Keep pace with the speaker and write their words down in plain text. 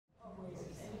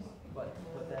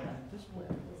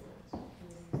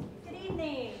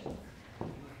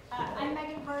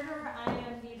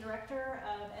director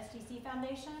of SDC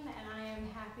Foundation, and I am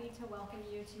happy to welcome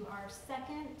you to our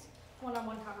second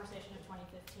one-on-one conversation of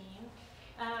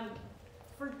 2015.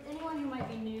 For anyone who might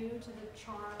be new to the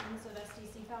charms of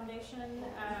SDC Foundation,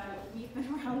 we've been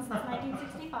around since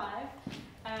 1965.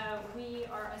 We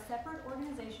are a separate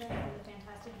organization from the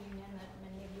fantastic union that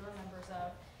many of you are members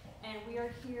of, and we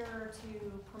are here to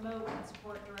promote and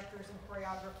support directors and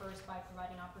choreographers by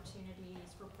providing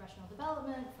opportunities for professional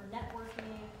development, for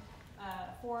networking,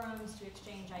 forums to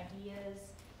exchange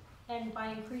ideas, and by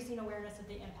increasing awareness of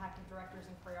the impact of directors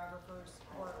and choreographers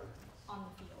on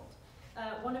the field.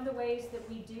 One of the ways that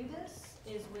we do this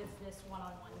is with this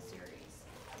one-on-one series,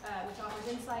 which offers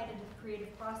insight into the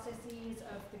creative processes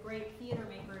of the great theater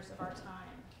makers of our time.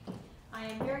 I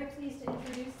am very pleased to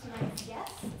introduce tonight's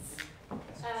guests,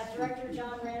 Director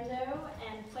John Rando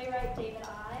and playwright David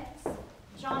Ives.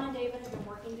 John and David have been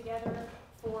working together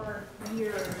for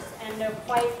years and know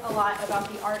quite a lot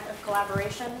about the art of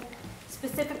collaboration,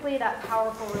 specifically that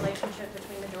powerful relationship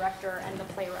between the director and the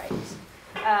playwright.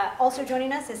 Also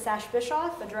joining us is Sash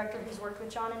Bischoff, a director who's worked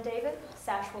with John and David.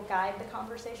 Sash will guide the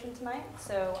conversation tonight,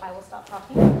 so I will stop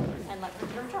talking and let her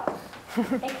do her job.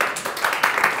 Thank you.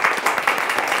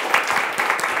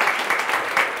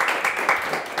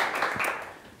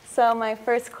 So my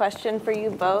first question for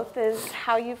you both is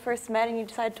how you first met and you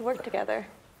decided to work together.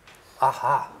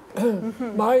 Aha.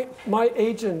 My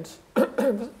agent,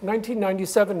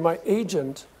 1997, my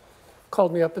agent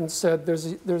called me up and said,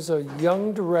 there's a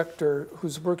young director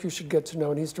whose work you should get to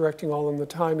know, and he's directing All in the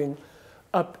Timing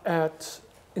up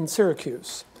in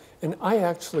Syracuse. And I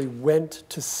actually went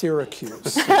to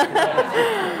Syracuse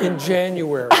in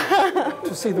January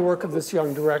to see the work of this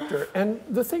young director. And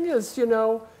the thing is, you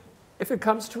know, if it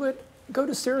comes to it, go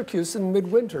to Syracuse in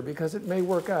midwinter because it may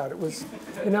work out. It was,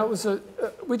 you know,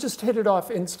 we just hit it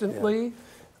off instantly.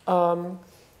 Yeah.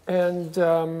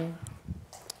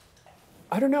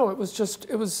 I don't know. It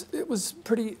was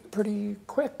pretty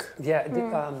quick.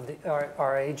 Yeah,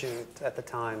 our agent at the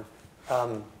time,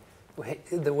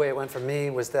 the way it went for me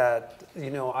was that, you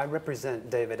know, I represent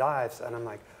David Ives, and I'm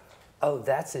like, oh,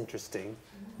 that's interesting,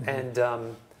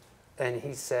 mm-hmm. And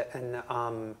he said,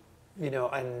 you know,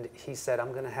 and he said,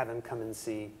 I'm going to have him come and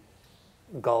see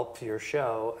Gulp, your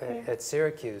show, at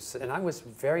Syracuse, and I was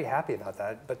very happy about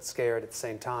that, but scared at the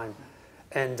same time.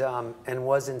 And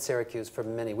was in Syracuse for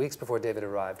many weeks before David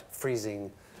arrived.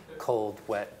 Freezing, cold,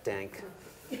 wet, dank.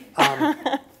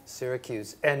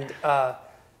 Syracuse. And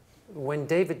when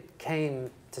David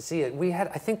came to see it,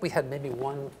 I think we had maybe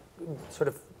one sort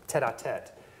of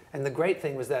tete-a-tete. And the great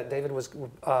thing was that David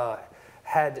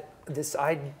had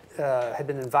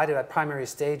been invited at Primary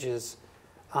Stages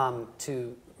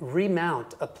to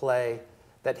remount a play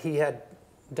that he had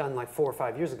done like 4 or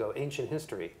 5 years ago, Ancient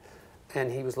History. And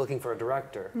he was looking for a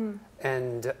director.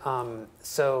 And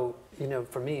so, you know,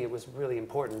 for me, it was really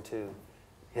important to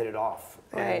hit it off.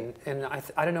 Right. And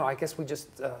I don't know, I guess we just,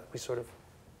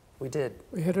 we did.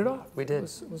 We hit it off. We did.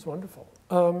 It was wonderful.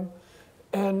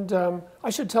 I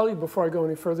should tell you before I go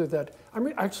any further that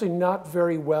I'm actually not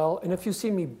very well, and if you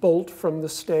see me bolt from the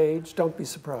stage, don't be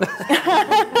surprised.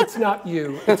 It's not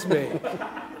you, it's me.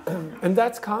 And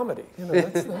that's comedy. You know,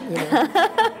 that's, you know.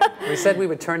 We said we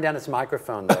would turn down his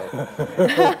microphone, though,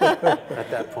 at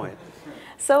that point.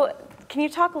 So can you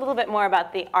talk a little bit more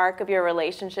about the arc of your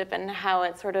relationship and how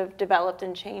it sort of developed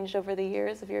and changed over the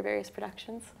years of your various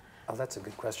productions? Oh, that's a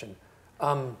good question.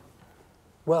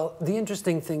 Well, the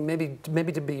interesting thing, maybe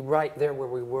to be right there where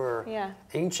we were, yeah.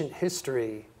 Ancient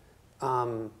History,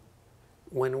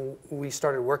 when we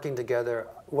started working together,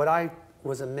 what I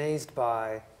was amazed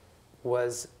by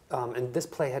was, and this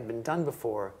play had been done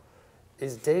before,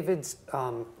 is David's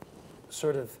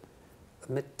sort of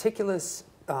meticulous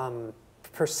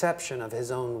perception of his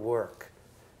own work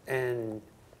and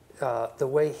the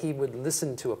way he would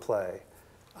listen to a play.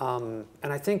 And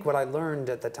I think what I learned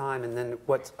at the time, and then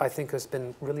what I think has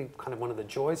been really kind of one of the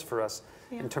joys for us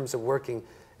in terms of working,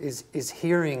 is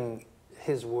hearing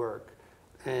his work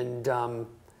and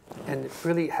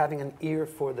really having an ear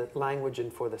for the language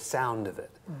and for the sound of it.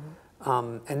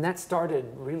 And that started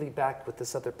really back with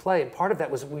this other play. And part of that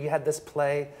was we had this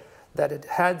play that had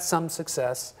had some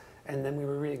success, and then we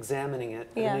were re-examining it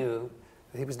anew.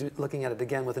 He was looking at it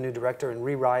again with a new director and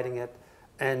rewriting it.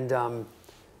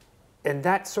 And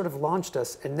that sort of launched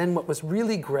us. And then what was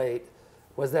really great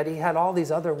was that he had all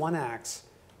these other one-acts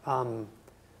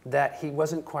that he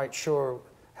wasn't quite sure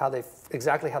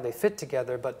exactly how they fit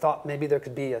together, but thought maybe there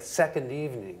could be a second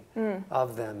evening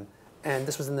of them. And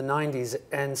this was in the 90s.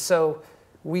 And so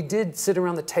we did sit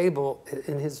around the table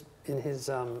in his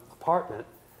apartment,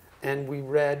 and we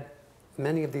read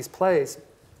many of these plays.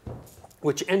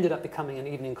 which ended up becoming an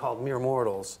evening called Mere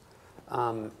Mortals.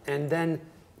 And then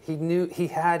he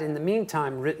had, in the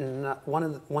meantime, written one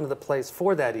of the plays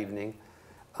for that evening,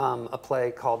 a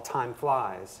play called Time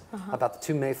Flies, about the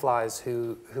two mayflies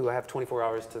who have 24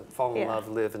 hours to fall in love,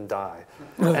 live, and die.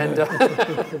 And,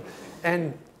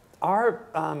 and our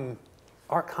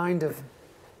kind of,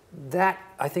 that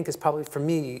I think is probably, for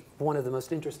me, one of the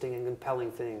most interesting and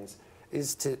compelling things,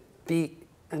 is to be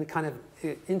and kind of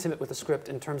intimate with the script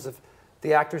in terms of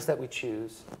the actors that we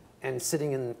choose, and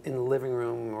sitting in the living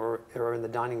room or in the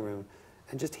dining room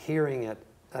and just hearing it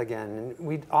again. And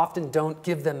we often don't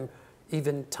give them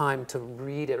even time to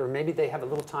read it, or maybe they have a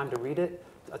little time to read it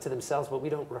to themselves, but we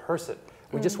don't rehearse it.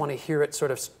 We just want to hear it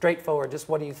sort of straightforward. Just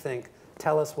what do you think?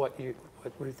 Tell us what you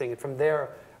think. And from there,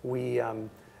 we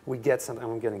get something.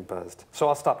 I'm getting buzzed, so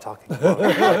I'll stop talking.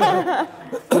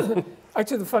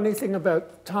 Actually, the funny thing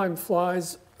about Time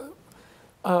Flies,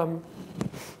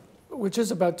 which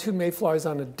is about two mayflies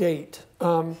on a date,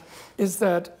 is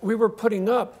that we were putting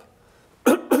up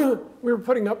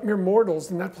Mere Mortals,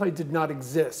 and that play did not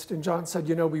exist. And John said,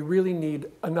 we really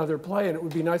need another play, and it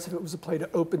would be nice if it was a play to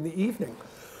open the evening.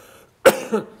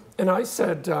 And I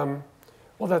said,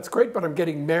 well, that's great, but I'm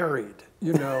getting married,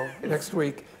 next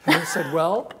week. And he said,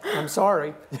 well, I'm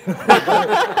sorry.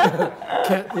 Can't,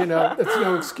 it's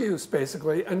no excuse,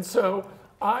 basically. And so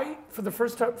for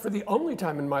the only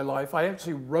time in my life, I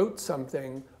actually wrote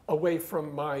something away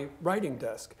from my writing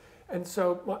desk. And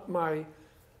so my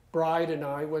bride and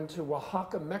I went to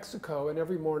Oaxaca, Mexico, and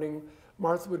every morning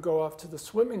Martha would go off to the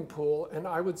swimming pool, and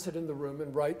I would sit in the room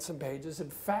and write some pages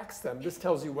and fax them. This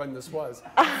tells you when this was.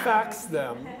 Fax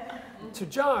them to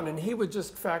John, and he would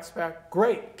just fax back,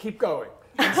 great, keep going.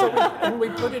 And so we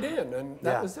put it in, and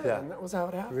that was it, and that was how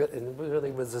it happened. And it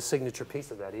really was a signature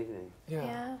piece of that evening.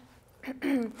 Yeah.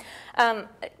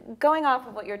 Going off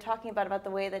of what you're talking about the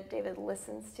way that David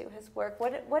listens to his work,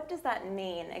 what does that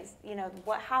mean?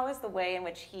 How is the way in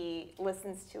which he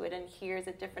listens to it and hears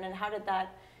it different, and how did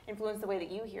that influence the way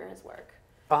that you hear his work?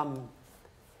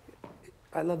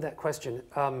 I love that question.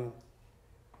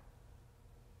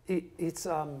 It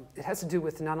has to do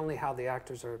with not only how the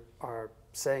actors are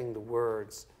saying the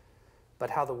words,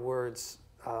 but how the words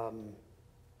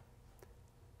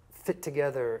fit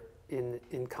together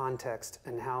in context,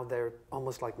 and how they're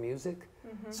almost like music.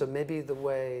 So maybe the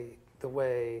way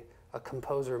a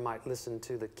composer might listen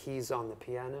to the keys on the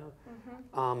piano,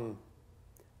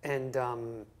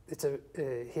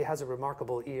 he has a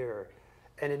remarkable ear,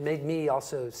 and it made me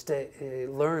also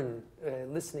learn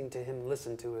listening to him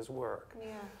listen to his work.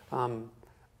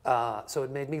 So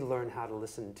it made me learn how to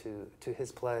listen to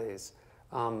his plays,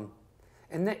 and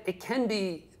that it can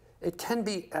be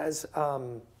as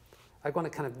I want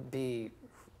to kind of be.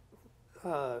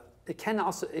 It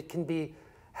can be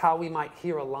how we might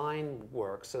hear a line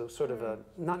work. So sort of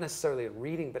not necessarily a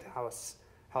reading, but how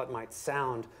it might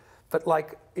sound. But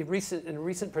like in a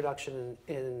recent production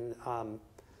in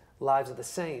Lives of the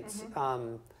Saints,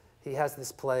 he has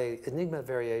this play Enigma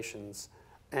Variations,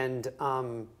 and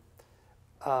I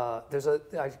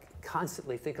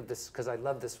constantly think of this because I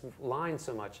love this line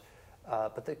so much.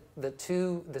 But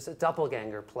there's a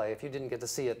doppelganger play. If you didn't get to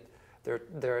see it.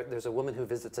 There's a woman who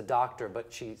visits a doctor,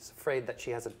 but she's afraid that she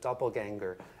has a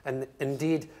doppelganger, and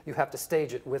indeed you have to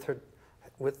stage it with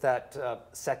that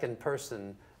second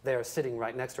person there sitting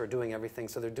right next to her doing everything,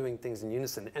 so they're doing things in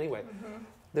unison. Anyway,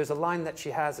 there's a line that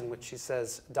she has in which she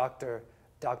says, "Doctor,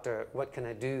 what can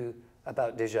I do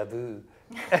about déjà vu?"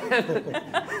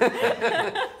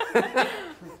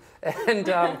 And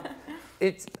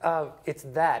it's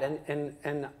that,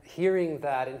 and hearing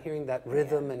that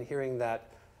rhythm, and hearing that.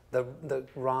 The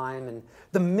rhyme, and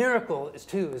the miracle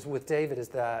is with David is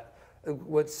that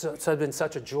what's been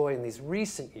such a joy in these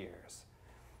recent years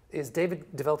is David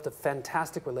developed a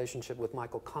fantastic relationship with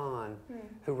Michael Kahn,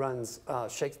 who runs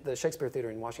the Shakespeare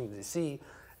Theater in Washington, D.C.,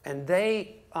 and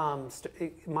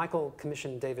Michael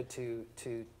commissioned David to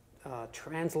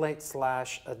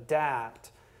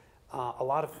translate/adapt a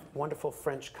lot of wonderful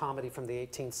French comedy from the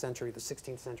 18th century, the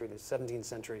 16th century, the 17th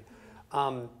century.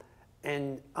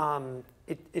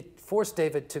 It forced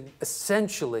David to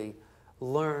essentially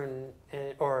learn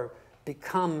or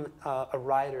become a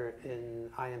writer in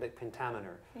iambic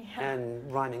pentameter and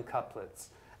rhyming couplets.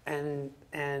 And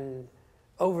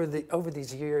over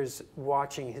these years,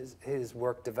 watching his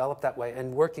work develop that way,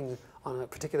 and working on a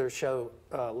particular show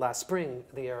last spring,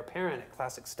 The Heir Apparent at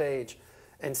Classic Stage,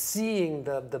 and seeing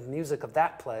the music of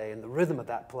that play and the rhythm of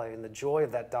that play and the joy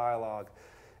of that dialogue,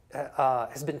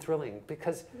 has been thrilling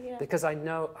because I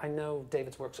know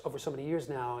David's works over so many years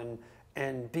now,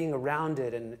 and being around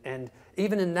it, and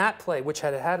even in that play, which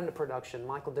had a production,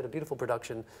 Michael did a beautiful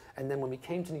production, and then when we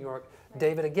came to New York,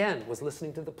 David again was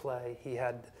listening to the play. He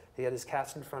had his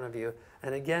cast in front of you,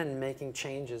 and again making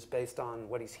changes based on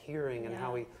what he's hearing and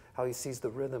how he sees the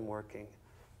rhythm working.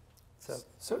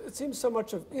 So it seems so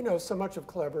much of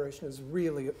collaboration is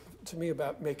really, to me,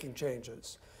 about making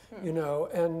changes,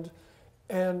 and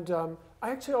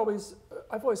I've always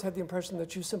had the impression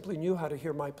that you simply knew how to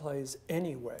hear my plays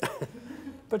anyway.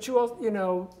 But you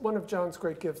also, one of John's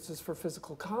great gifts is for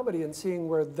physical comedy and seeing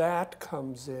where that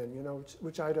comes in,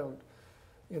 which I don't,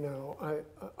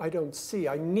 I don't see.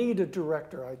 I need a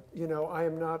director.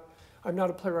 I'm not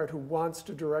a playwright who wants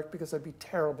to direct because I'd be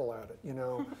terrible at it,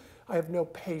 I have no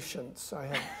patience.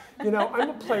 I'm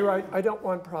a playwright. I don't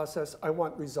want process. I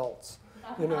want results,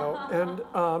 and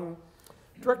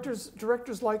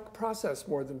directors like process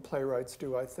more than playwrights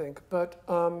do, I think. But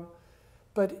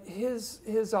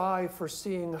his eye for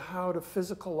seeing how to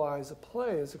physicalize a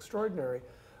play is extraordinary.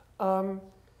 But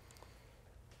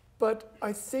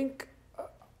I think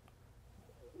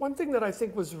one thing that I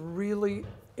think was really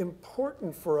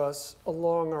important for us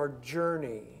along our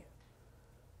journey,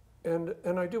 and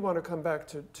I do want to come back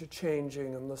to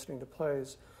changing and listening to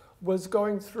plays, was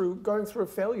going through a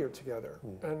failure together,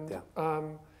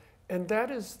 and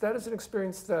that is an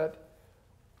experience that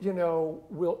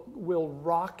will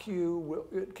rock you.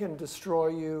 It can destroy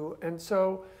you, and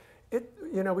so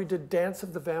we did Dance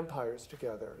of the Vampires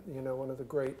together. One of the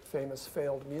great famous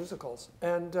failed musicals,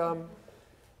 and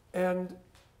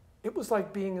it was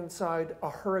like being inside a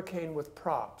hurricane with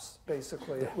props,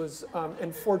 basically. It was,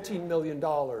 and $14 million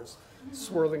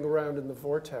swirling around in the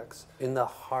vortex. In the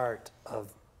heart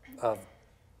of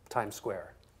Times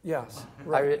Square. Yes,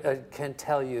 right. I can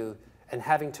tell you, and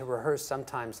having to rehearse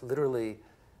sometimes literally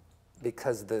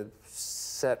because the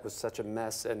set was such a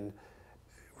mess, and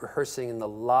rehearsing in the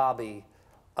lobby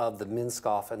of the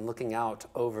Minskoff and looking out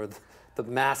over the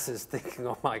masses thinking,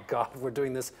 oh my God, we're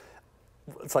doing this.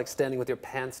 It's like standing with your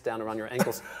pants down around your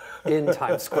ankles in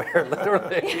Times Square,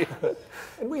 literally.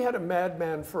 And we had a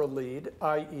madman for a lead,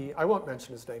 i.e., I won't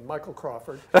mention his name, Michael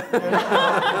Crawford. And,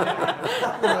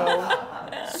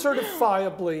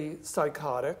 certifiably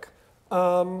psychotic.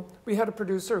 We had a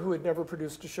producer who had never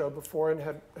produced a show before and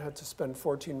had to spend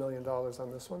 $14 million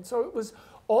on this one. So it was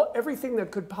everything that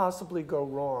could possibly go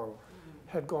wrong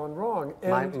had gone wrong.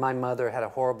 And my mother had a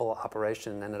horrible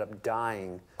operation and ended up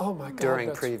dying during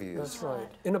previews. That's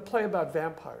right. In a play about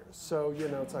vampires. So,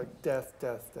 it's like death,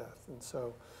 death, death. And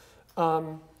so,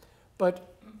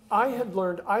 but I had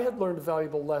learned a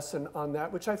valuable lesson on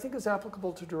that, which I think is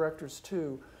applicable to directors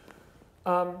too.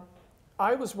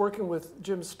 I was working with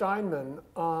Jim Steinman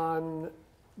on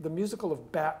the musical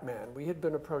of Batman. We had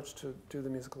been approached to do the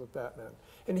musical of Batman.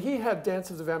 And he had Dance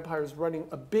of the Vampires running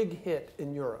a big hit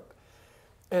in Europe.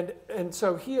 And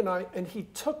so he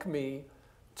took me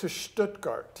to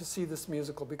Stuttgart to see this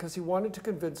musical because he wanted to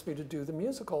convince me to do the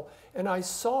musical. And I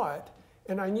saw it,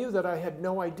 and I knew that I had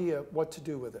no idea what to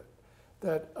do with it.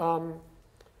 That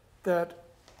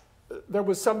there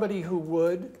was somebody who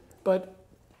would, but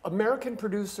American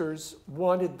producers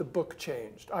wanted the book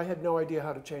changed. I had no idea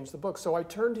how to change the book. So I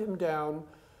turned him down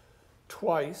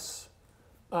twice,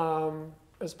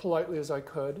 as politely as I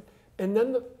could. And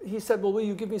then he said, well, will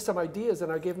you give me some ideas?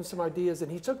 And I gave him some ideas.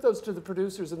 And he took those to the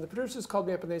producers. And the producers called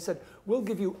me up and they said, we'll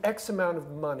give you X amount of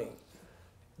money.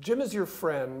 Jim is your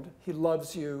friend. He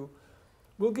loves you.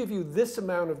 We'll give you this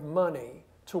amount of money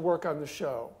to work on the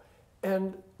show.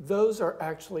 And those are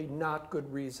actually not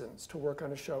good reasons to work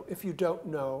on a show if you don't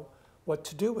know what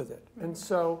to do with it. Mm-hmm. And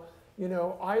so,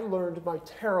 I learned my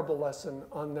terrible lesson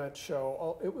on that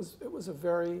show. It was a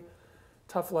very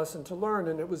tough lesson to learn,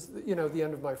 and it was, the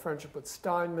end of my friendship with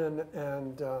Steinman,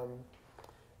 and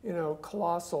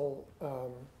colossal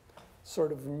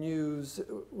sort of news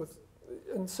with,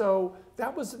 and so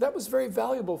that was very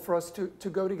valuable for us to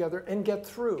go together and get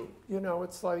through.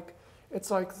 It's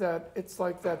like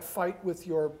that fight with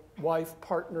your wife,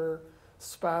 partner,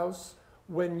 spouse,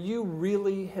 when you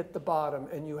really hit the bottom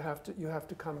and you have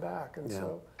to come back. And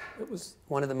so it was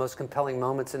one of the most compelling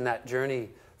moments in that journey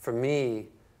for me.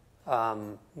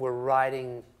 We're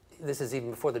riding, this is even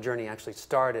before the journey actually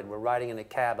started, we're riding in a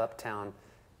cab uptown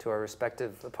to our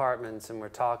respective apartments, and we're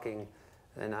talking,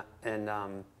 and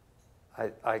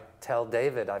I tell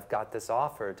David, I've got this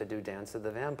offer to do Dance of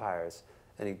the Vampires.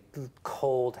 And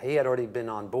he had already been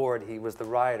on board, he was the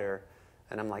writer,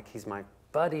 and I'm like, he's my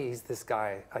buddy, he's this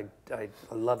guy, I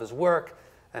love his work,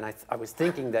 and I was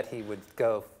thinking that he would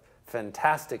go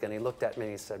fantastic, and he looked at me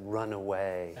and he said, run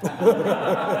away.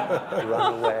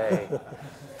 Run away.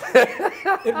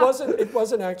 It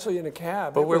wasn't actually in a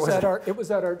cab. But where was it? It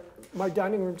was at my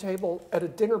dining room table at a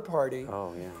dinner party.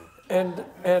 Oh, yeah.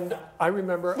 And I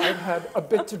remember I had a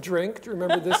bit to drink. Do you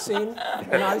remember this scene?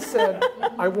 And I said,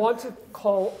 I want to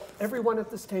call everyone at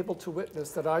this table to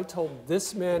witness that I told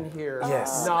this man here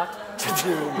Yes. not to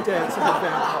do Dancing with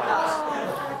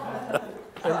Vampires.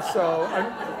 And so,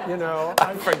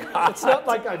 I forgot. It's not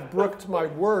like I brooked my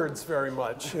words very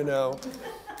much,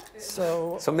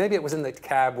 So maybe it was in the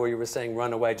cab where you were saying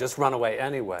run away, just run away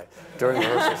anyway during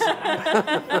rehearsals.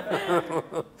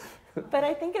 But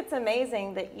I think it's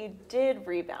amazing that you did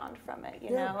rebound from it,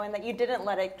 you know, and that you didn't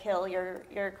let it kill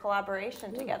your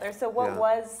collaboration together. So what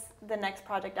was the next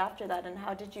project after that, and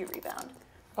how did you rebound?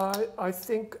 I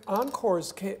think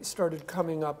encores started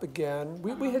coming up again.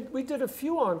 We did a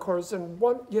few encores, and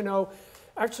one,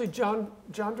 actually John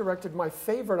directed my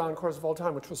favorite encores of all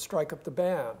time, which was Strike Up the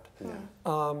Band,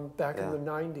 back in the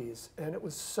 90s, and it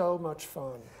was so much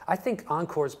fun. I think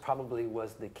encores probably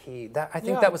was the key. I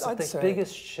think that was the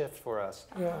biggest shift for us,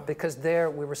 because there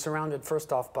we were surrounded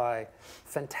first off by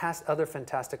other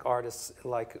fantastic artists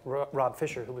like Rob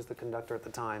Fisher, who was the conductor at the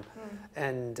time,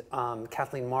 and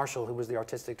Kathleen Marshall, who was the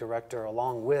artistic director,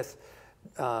 along with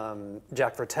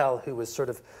Jack Vertel, who was sort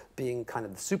of being kind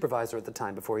of the supervisor at the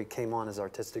time before he came on as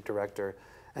artistic director,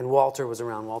 and Walter was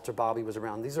around. Walter Bobby was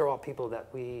around. These are all people that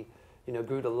we,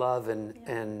 grew to love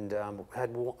and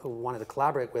had wanted to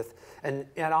collaborate with. And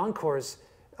at Encores,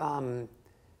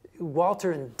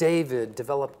 Walter and David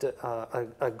developed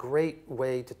a great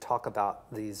way to talk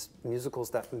about these musicals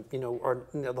that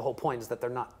the whole point is that they're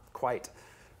not quite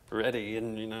ready,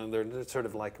 and they're sort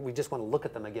of like we just want to look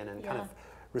at them again and kind of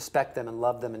respect them and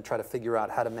love them and try to figure out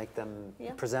how to make them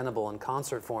presentable in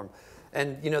concert form.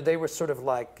 And they were sort of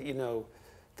like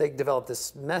they developed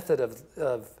this method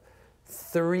of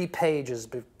 3 pages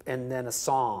and then a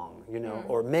song,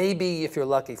 or maybe if you're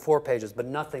lucky 4 pages, but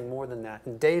nothing more than that.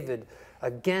 And David,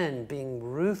 again, being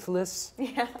ruthless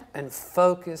and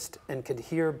focused and could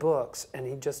hear books, and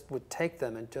he just would take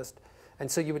them and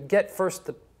so you would get first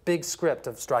the big script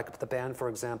of Strike Up the Band, for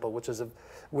example, which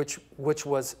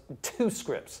was 2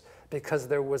 scripts, because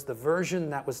there was the version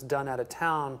that was done out of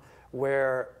town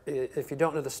where, if you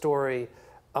don't know the story,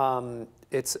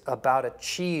 it's about a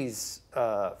cheese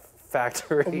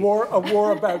factory. A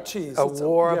war about cheese. A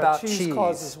war about cheese. Cheese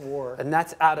causes war. And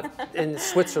that's in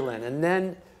Switzerland. And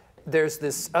then there's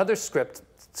this other script,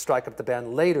 Strike Up the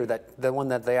Band, later, the one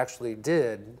that they actually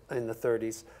did in the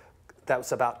 30s, that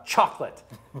was about chocolate.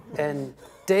 And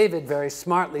David very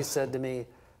smartly said to me,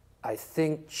 I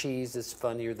think cheese is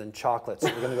funnier than chocolate, so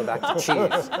we're going to go back to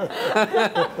cheese.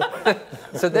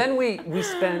 So then we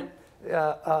spent,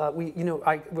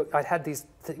 I had these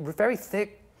very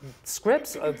thick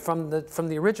scripts from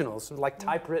the originals, like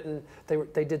typewritten.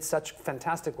 They did such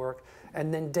fantastic work,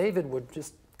 and then David would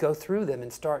just go through them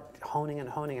and start honing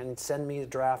and send me a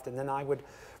draft, and then I would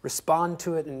respond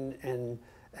to it and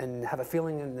have a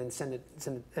feeling, and then send it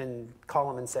and call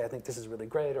him and say, I think this is really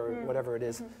great, or whatever it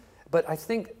is. But I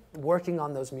think working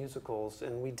on those musicals,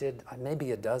 and we did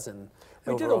maybe a dozen.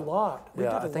 We did a lot.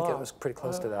 I think it was pretty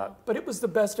close to that. But it was the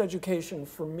best education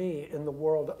for me in the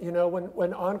world.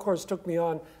 When Encores took me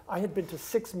on, I had been to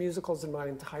 6 musicals in my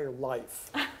entire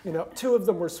life. 2 of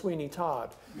them were Sweeney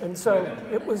Todd. And so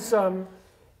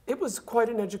it was quite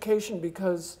an education,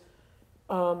 because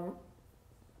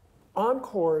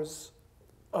Encores,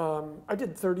 I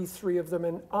did 33 of them,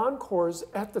 and Encores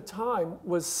at the time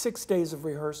was 6 days of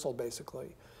rehearsal,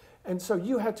 basically. And so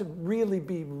you had to really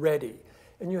be ready,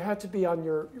 and you had to be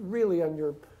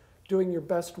doing your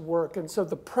best work. And so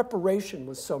the preparation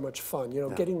was so much fun,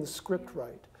 getting the script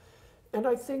right. And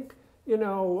I think,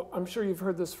 I'm sure you've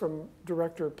heard this from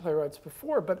director playwrights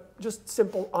before, but just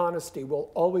simple honesty will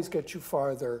always get you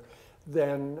farther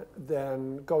than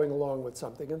going along with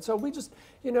something. And so we just,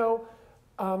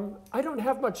 I don't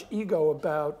have much ego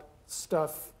about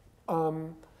stuff.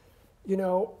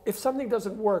 If something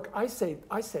doesn't work, I say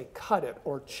cut it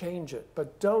or change it,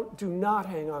 but do not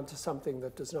hang on to something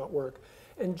that does not work.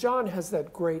 And John has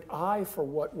that great eye for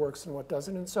what works and what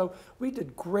doesn't, and so we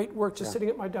did great work just sitting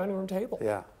at my dining room table.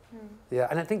 Yeah,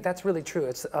 and I think that's really true.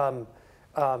 It's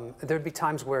there'd be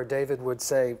times where David would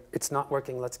say, it's not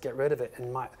working, let's get rid of it,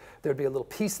 and there'd be a little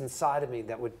piece inside of me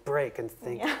that would break and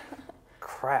think,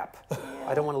 crap,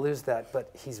 I don't want to lose that,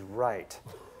 but he's right.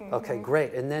 Okay,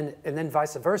 great. And then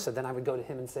vice versa. Then I would go to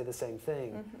him and say the same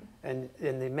thing. And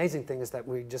the amazing thing is that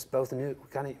we just both knew,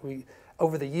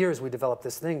 over the years we developed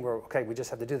this thing where, okay, we just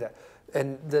have to do that.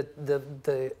 And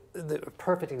the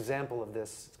perfect example of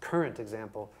this, current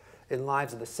example, in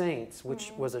Lives of the Saints,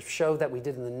 which was a show that we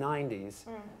did in the 90s.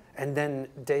 And then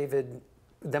David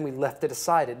then we left it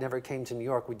aside. It never came to New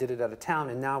York. We did it out of town,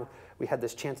 and now we had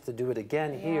this chance to do it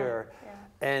again here. Yeah.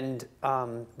 And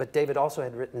but David also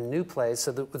had written new plays,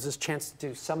 so there was this chance to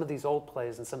do some of these old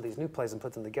plays and some of these new plays and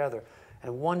put them together.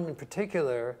 And one in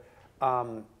particular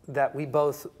that we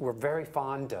both were very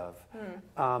fond of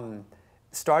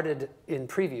started in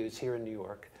previews here in New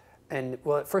York. And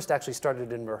well, it first actually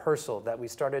started in rehearsal, that we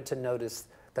started to notice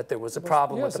that there was a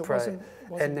problem with the play.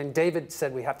 And then David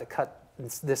said we have to cut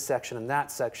this section and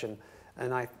that section.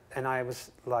 And I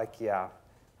was like, yeah,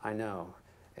 I know.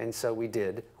 And so we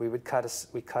did. We cut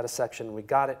a section, we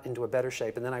got it into a better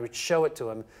shape, and then I would show it to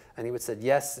him, and he would say,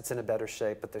 yes, it's in a better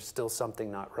shape, but there's still something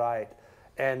not right.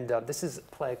 And this is a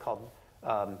play called,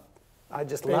 I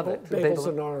just love it. Babels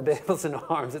and Arms. Babels and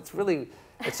Arms. It's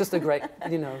just a great,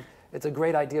 it's a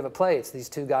great idea of a play. It's these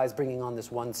two guys bringing on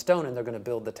this one stone, and they're going to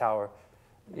build the tower,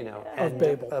 of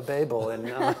Babel. Babel.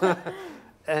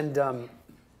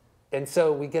 And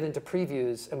so we get into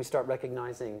previews, and we start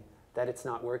recognizing that it's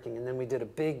not working. And then we did a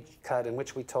big cut in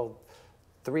which we told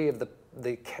two of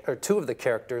the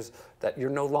characters that you're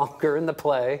no longer in the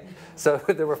play. So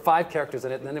there were 5 characters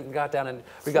in it, and then we got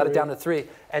it down to 3.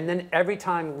 And then every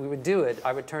time we would do it,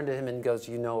 I would turn to him and goes,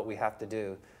 you know what we have to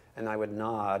do? And I would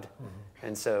nod.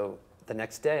 And so the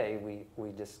next day, we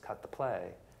just cut the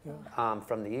play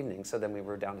from the evening. So then we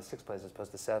were down to 6 plays as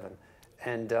opposed to 7.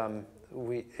 And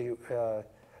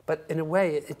but in a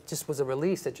way, it just was a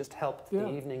release. It just helped the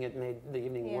evening. It made the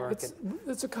evening work.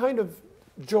 It's a kind of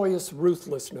joyous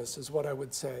ruthlessness is what I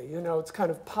would say. It's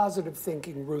kind of positive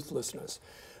thinking ruthlessness.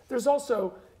 There's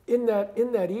also, in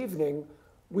that evening,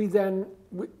 we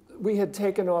had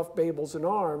taken off Babels and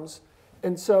Arms,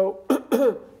 and so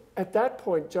at that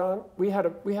point, John, we had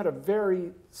a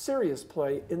very serious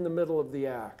play in the middle of the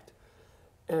act,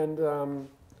 and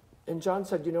John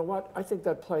said, you know what, I think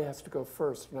that play has to go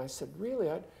first. And I said, really?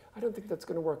 I don't think that's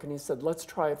going to work. And he said, let's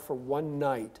try it for one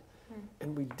night.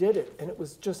 And we did it, and it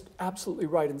was just absolutely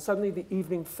right. And suddenly the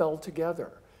evening fell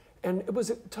together. And it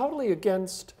was totally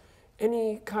against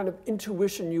any kind of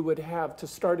intuition you would have to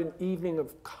start an evening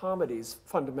of comedies,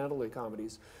 fundamentally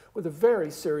comedies, with a very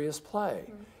serious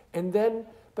play. And then,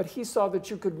 but he saw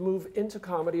that you could move into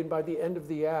comedy, and by the end of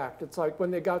the act, it's like when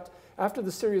they got, after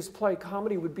the serious play,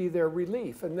 comedy would be their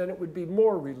relief, and then it would be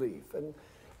more relief.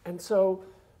 And so,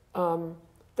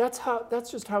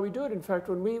 that's just how we do it. In fact,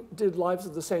 when we did Lives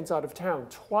of the Saints out of town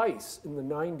twice in the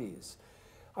 90s,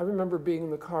 I remember being in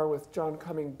the car with John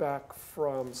coming back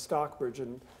from Stockbridge,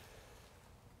 and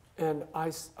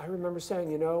I remember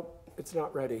saying, it's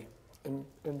not ready. And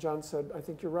John said, I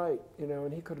think you're right,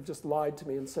 and he could have just lied to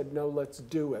me and said, no, let's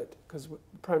do it, because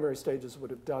primary stages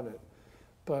would have done it.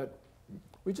 But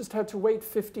we just had to wait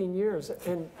 15 years,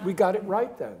 and we got it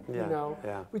right then,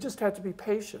 We just had to be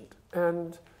patient.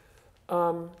 And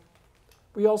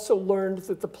we also learned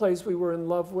that the plays we were in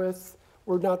love with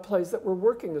were not plays that were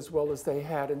working as well as they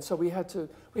had, and so we had to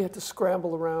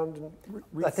scramble around and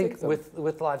rethink I think them.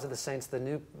 with Lives of the Saints, the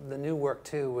new work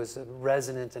too was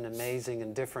resonant and amazing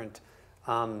and different,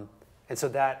 and so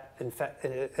that in fact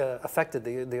affected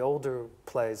the older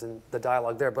plays and the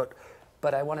dialogue there.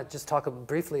 But I want to just talk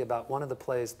briefly about one of the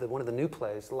plays, one of the new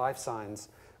plays, Life Signs,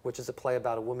 which is a play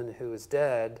about a woman who is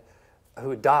dead,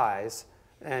 who dies.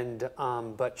 And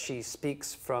but she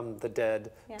speaks from the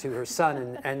dead to her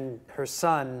son, and her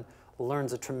son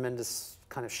learns a tremendous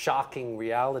kind of shocking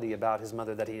reality about his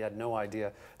mother that he had no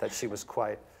idea that she was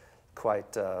quite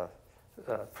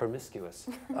promiscuous,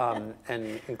 and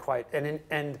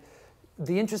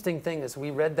the interesting thing is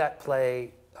we read that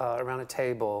play around a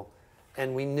table,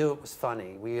 and we knew it was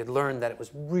funny. We had learned that it was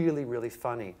really, really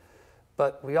funny,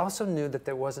 but we also knew that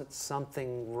there wasn't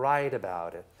something right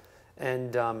about it.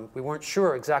 And we weren't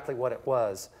sure exactly what it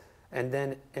was.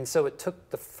 And so it took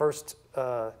the first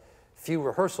few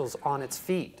rehearsals on its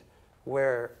feet,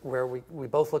 where we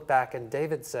both looked back, and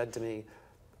David said to me,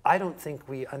 I don't think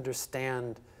we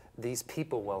understand these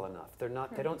people well enough. They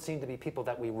don't seem to be people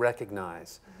that we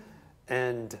recognize.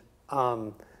 And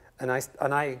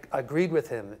I agreed with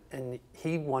him, and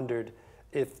he wondered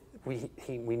if we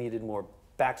needed more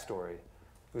backstory.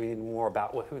 We needed more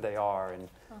about who they are,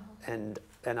 and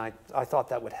I thought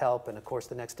that would help. And of course,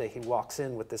 the next day he walks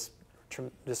in with this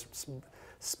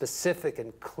specific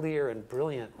and clear and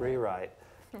brilliant rewrite.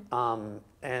 The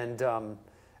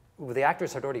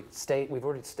actors had already we've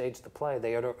already staged the play.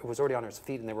 It was already on his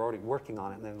feet, and they were already working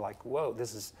on it. And they're like, "Whoa,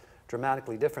 this is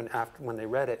dramatically different." After when they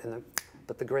read it,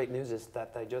 but the great news is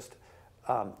that they just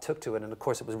took to it. And of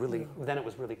course, it was really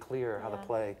clear how the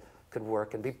play could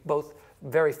work and be both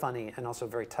very funny and also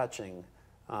very touching.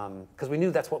 Because we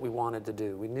knew that's what we wanted to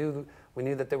do. We knew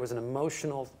that there was an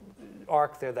emotional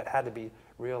arc there that had to be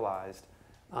realized.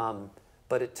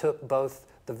 But it took both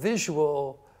the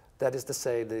visual, that is to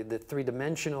say, the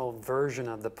three-dimensional version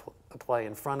of the play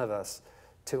in front of us,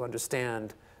 to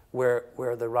understand where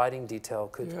the writing detail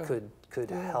could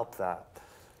help that.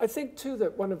 I think too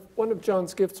that one of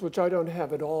John's gifts, which I don't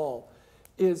have at all,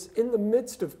 is in the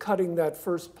midst of cutting that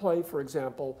first play, for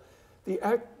example,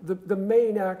 the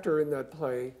main actor in that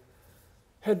play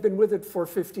had been with it for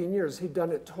 15 years. He'd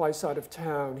done it twice out of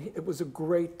town. It was a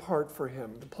great part for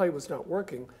him. The play was not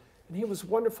working, and he was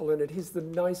wonderful in it. He's the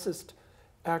nicest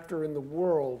actor in the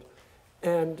world.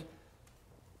 And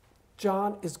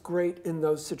John is great in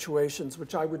those situations,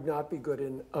 which I would not be good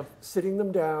in, of sitting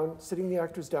the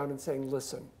actors down and saying,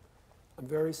 listen, I'm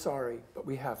very sorry, but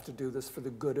we have to do this for the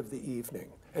good of the evening.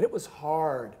 And it was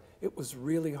hard. It was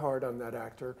really hard on that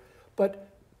actor. But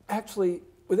actually,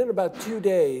 within about 2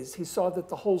 days, he saw that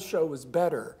the whole show was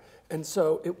better. And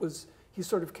so he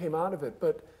sort of came out of it.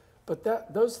 But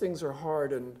those things are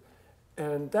hard, and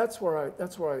that's where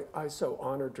I so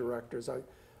honor directors. I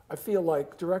feel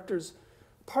like directors,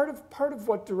 part of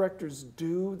what directors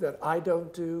do that I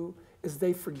don't do is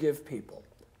they forgive people.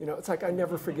 You know, it's like I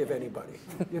never forgive anybody.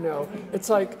 You know, it's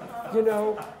like, you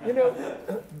know,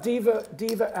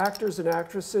 diva actors and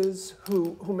actresses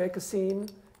who make a scene,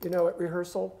 you know, at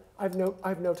rehearsal. I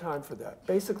have no time for that.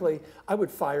 Basically, I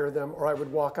would fire them, or I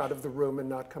would walk out of the room and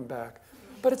not come back.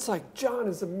 But it's like, John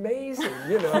is amazing,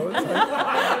 you know. It's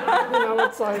like, you know,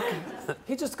 it's like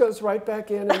he just goes right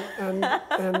back in and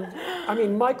I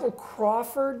mean, Michael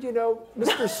Crawford, you know,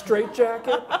 Mr.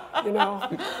 Straightjacket, you know.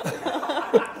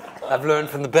 I've learned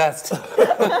from the best.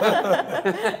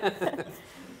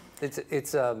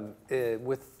 It's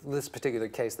with this particular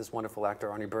case, this wonderful actor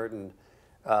Arnie Burton.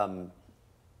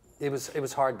 It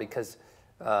was hard because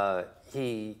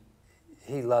he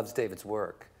loves David's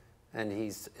work, and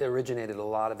he's originated a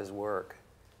lot of his work,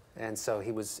 and so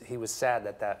he was sad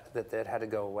that had to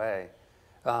go away.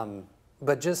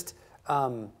 But just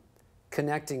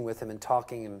connecting with him and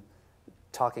talking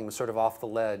sort of off the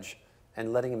ledge,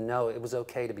 and letting him know it was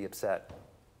okay to be upset,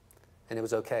 and it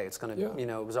was okay. It's gonna, you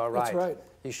know, it was all right. That's right.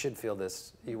 You should feel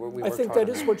this. We I think that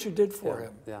is what you did for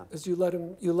him. Yeah. Is you let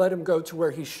him go to where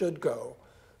he should go,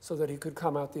 so that he could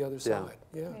come out the other side.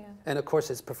 Yeah. And of course,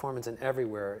 his performance in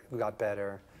Everywhere got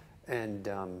better, and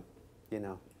you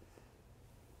know.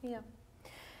 Yeah.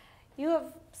 You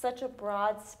have such a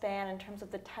broad span in terms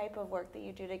of the type of work that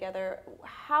you do together.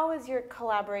 How is your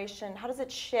collaboration, how does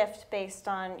it shift based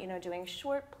on, you know, doing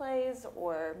short plays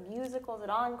or musicals at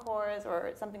encores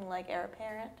or something like Heir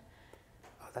Apparent?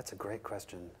 Oh, that's a great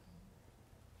question.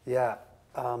 Yeah.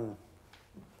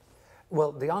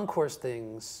 Well, the encores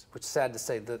things, which is sad to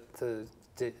say that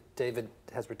David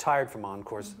has retired from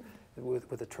encores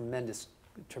with a tremendous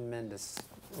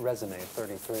resume of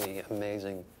 33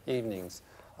 amazing evenings.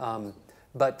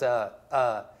 But the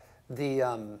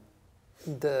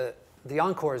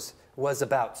encores was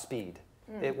about speed.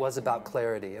 It was about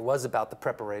clarity. It was about the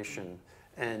preparation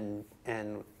and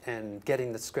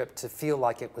getting the script to feel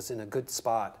like it was in a good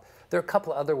spot. There are a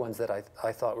couple of other ones that I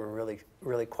thought were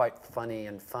really quite funny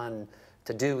and fun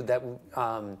to do. That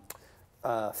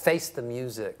Face the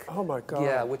Music. Oh my God!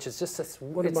 Yeah, which is just it's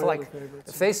my like other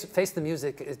favorites? Face the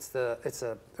Music. It's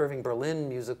a Irving Berlin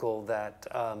musical that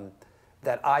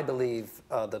I believe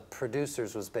the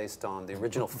producers was based on the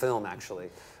original film, actually,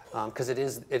 because it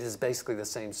is basically the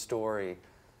same story,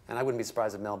 and I wouldn't be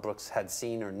surprised if Mel Brooks had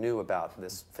seen or knew about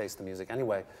this Face the Music.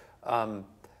 Anyway,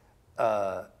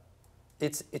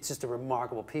 it's just a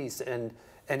remarkable piece, and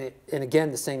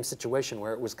again the same situation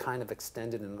where it was kind of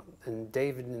extended, and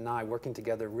David and I working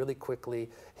together really quickly,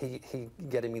 he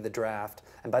getting me the draft,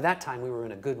 and by that time we were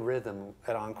in a good rhythm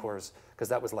at Encores, because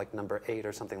that was like number 8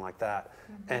 or something like that.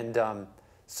 And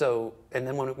and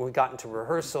then when we got into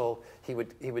rehearsal, he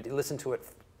would listen to it,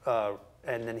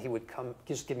 and then he would come,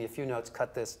 just give me a few notes,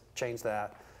 cut this, change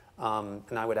that,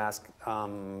 and I would ask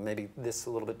maybe this a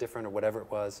little bit different or whatever it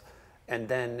was, and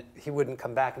then he wouldn't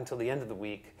come back until the end of the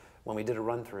week when we did a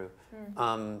run through,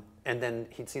 and then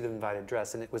he'd see the invited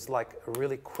dress, and it was like a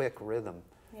really quick rhythm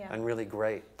and really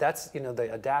great. That's, you know,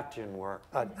 the adaptation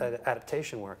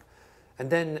work. And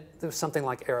then there was something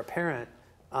like Heir Apparent,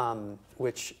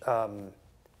 which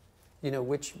you know,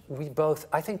 which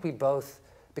I think we both,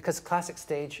 because classic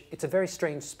stage, it's a very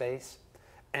strange space,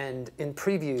 and in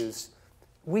previews,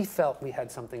 we felt we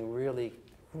had something really,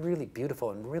 really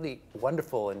beautiful and really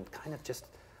wonderful and kind of just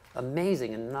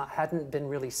amazing, and hadn't been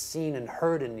really seen and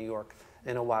heard in New York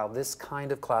in a while, this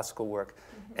kind of classical work.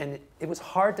 And it was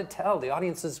hard to tell. The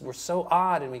audiences were so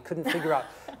odd, and we couldn't figure out,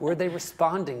 were they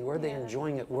responding? Were they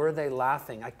enjoying it? Were they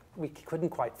laughing? We couldn't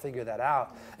quite figure that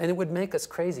out. And it would make us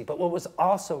crazy. But what was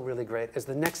also really great is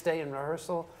the next day in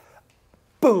rehearsal,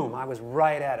 boom, I was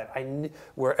right at it. I knew,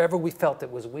 wherever we felt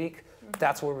it was weak,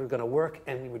 that's where we were going to work,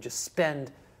 and we would just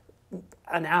spend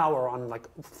an hour on like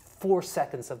 4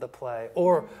 seconds of the play.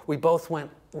 Or we both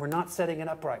went, we're not setting it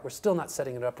up right. We're still not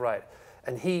setting it up right.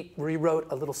 And he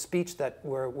rewrote a little speech that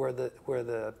where the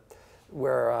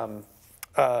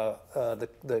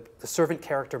servant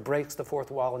character breaks the fourth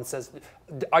wall and says,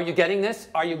 "Are you getting this?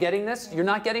 Are you getting this? You're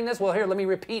not getting this? Well, here, let me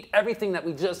repeat everything that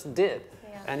we just did."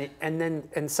 Yeah.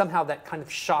 And somehow that kind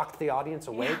of shocked the audience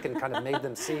awake and kind of made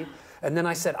them see. And then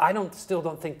I said, still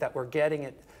don't think that we're getting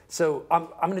it. So I'm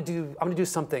going to do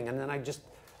something. And then I just,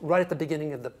 right at the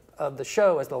beginning of the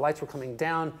show, as the lights were coming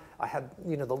down, I had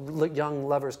the young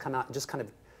lovers come out and just kind of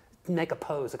make a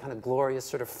pose, a kind of glorious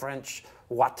sort of French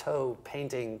Watteau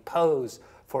painting pose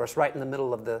for us right in the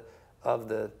middle of the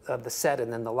set.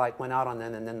 And then the light went out on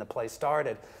them, and then the play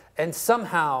started. And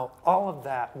somehow all of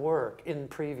that work in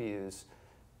previews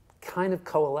kind of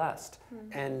coalesced,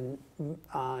 and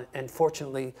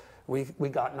fortunately we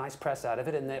got nice press out of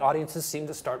it, and the audiences seemed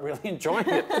to start really enjoying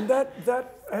it. And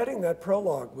adding that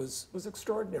prologue was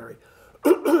extraordinary.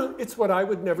 It's what I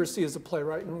would never see as a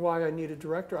playwright, and why I need a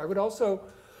director. I would also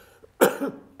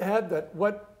add that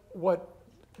what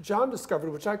John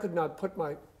discovered, which I could not put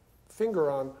my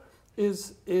finger on,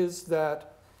 is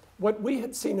that what we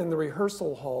had seen in the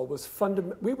rehearsal hall was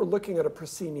we were looking at a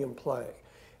proscenium play,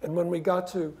 and when we got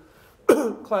to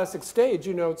classic stage,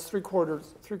 it's three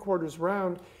quarters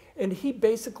round, and he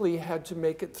basically had to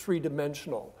make it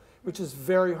three-dimensional, which is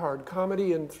very hard.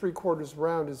 Comedy in 3/4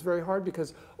 round is very hard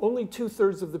because only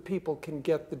 2/3 of the people can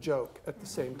get the joke at the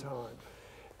same time.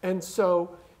 And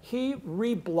so he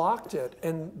reblocked it,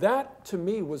 and that to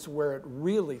me was where it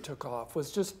really took off,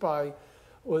 was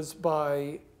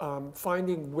by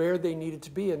finding where they needed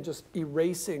to be and just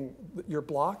erasing your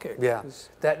blocking. Yeah,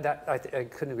 I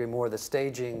couldn't agree more. The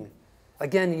staging,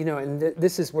 again, and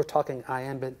this is, we're talking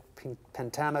iambic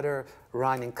pentameter,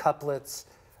 rhyming couplets,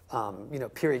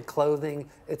 period clothing.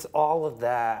 It's all of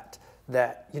that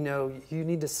you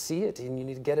need to see it, and you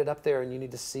need to get it up there, and you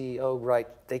need to see, oh, right,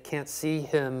 they can't see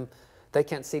him, they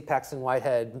can't see Paxton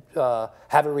Whitehead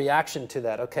have a reaction to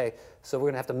that. Okay, so we're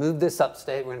going to have to move this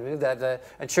upstate, we're going to move that,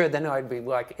 and sure, then I'd be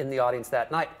like in the audience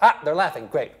that night, they're laughing,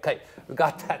 great, okay, we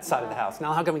got that side of the house.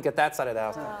 Now how can we get that side of the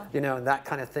house? And that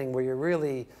kind of thing where you're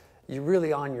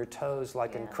really on your toes,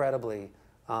 like incredibly.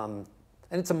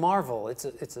 And it's a marvel. It's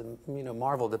a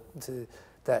marvel to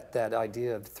that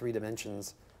idea of 3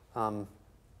 dimensions.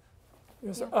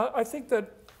 Yes, I think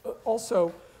that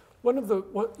also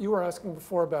what you were asking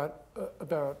before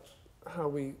about how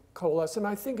we coalesce, and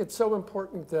I think it's so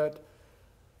important that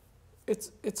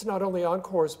it's not only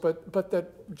encores, but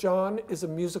that John is a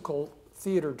musical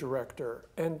theater director,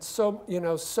 and so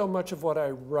much of what I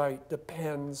write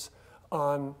depends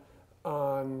on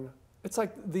it's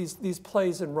like these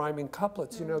plays in rhyming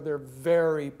couplets, they're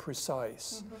very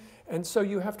precise. And so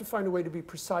you have to find a way to be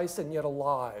precise and yet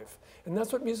alive. And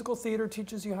that's what musical theater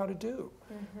teaches you how to do.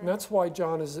 And that's why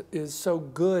John is so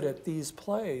good at these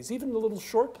plays, even the little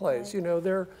short plays,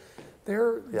 they're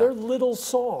little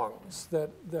songs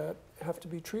that have to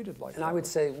be treated like that. And I would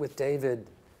say with David,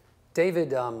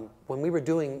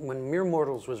 when Mere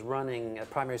Mortals was running at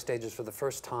primary stages for the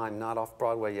first time, not off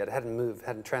Broadway yet, it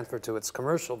hadn't transferred to its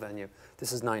commercial venue.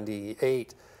 This is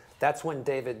 '98. That's when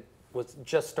David was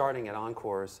just starting at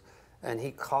Encores, and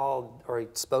he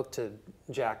spoke to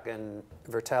Jack and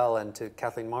Vertel and to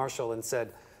Kathleen Marshall and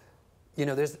said, you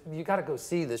got to go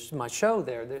see my show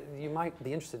there. You might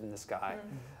be interested in this guy.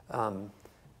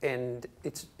 And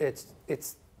it's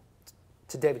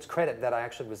to David's credit that I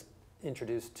actually was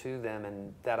introduced to them,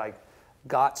 and that I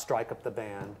got Strike Up the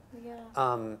Band.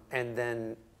 Yeah. And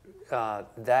then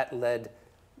that led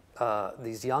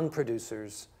these young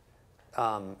producers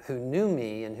who knew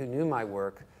me and who knew my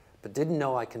work but didn't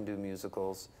know I can do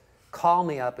musicals, call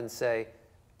me up and say,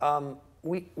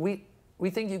 we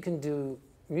think you can do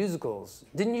musicals.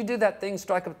 Didn't you do that thing,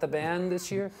 Strike Up the Band,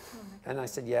 this year? And I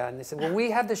said, yeah. And they said, well,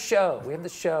 we have the show.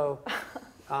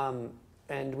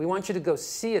 And we want you to go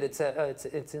see it.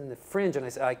 It's in the Fringe. And I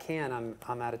said, I can.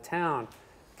 I'm out of town.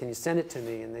 Can you send it to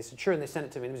me? And they said, sure. And they sent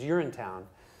it to me. It was Urinetown.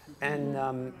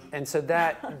 And so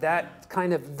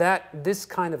this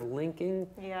kind of linking,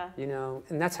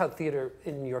 and that's how theater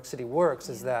in New York City works,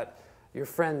 is that your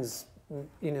friends,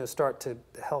 start to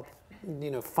help,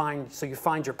 so you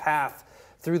find your path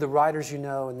through the writers you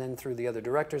know, and then through the other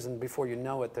directors, and before you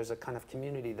know it, there's a kind of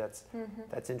community that's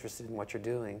interested in what you're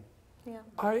doing. Yeah.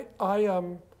 I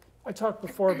talked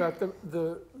before about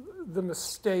the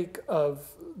mistake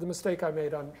I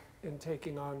made in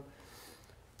taking on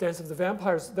Dance of the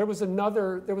Vampires. There was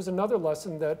another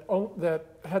lesson that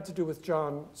had to do with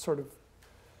John sort of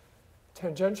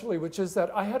tangentially, which is that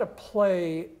I had a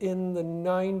play in the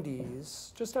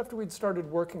 90s, just after we'd started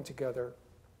working together.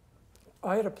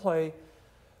 I had a play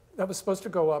that was supposed to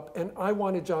go up, and I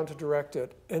wanted John to direct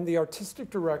it. And the artistic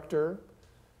director,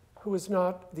 who is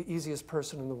not the easiest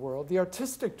person in the world, the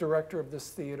artistic director of this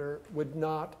theater would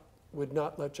not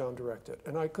let John direct it.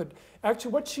 And I could,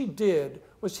 actually what she did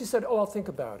was she said, oh, I'll think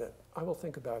about it. I will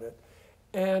think about it.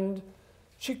 And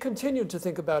she continued to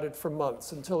think about it for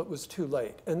months until it was too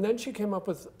late. And then she came up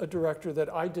with a director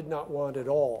that I did not want at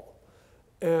all.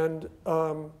 And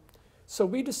so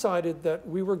we decided that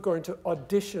we were going to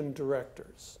audition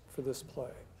directors for this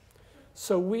play.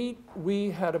 So we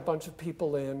had a bunch of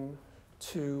people in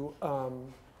to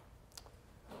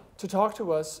talk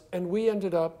to us, and we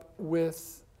ended up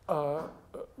with a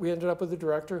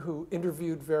director who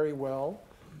interviewed very well,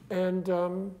 and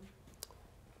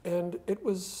it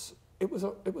was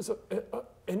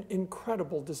an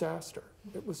incredible disaster.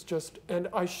 It was just, and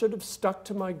I should have stuck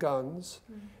to my guns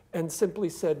and simply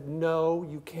said, no,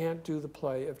 you can't do the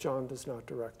play if John does not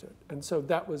direct it. And so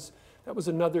that was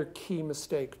another key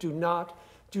mistake. Do not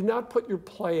put your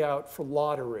play out for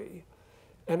lottery.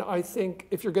 And I think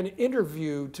if you're going to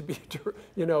interview to be, for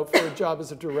a job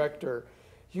as a director,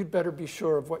 you'd better be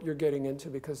sure of what you're getting into,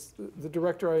 because the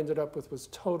director I ended up with was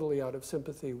totally out of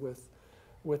sympathy with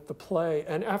the play.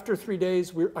 And after 3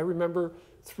 days, I remember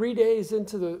 3 days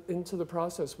into the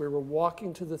process, we were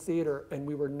walking to the theater, and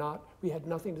we had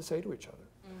nothing to say to each other.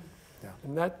 Yeah.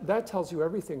 And that tells you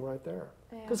everything right there.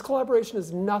 Because collaboration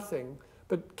is nothing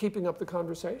but keeping up the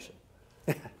conversation.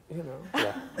 Yeah,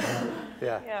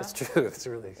 that's true. It's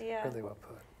really well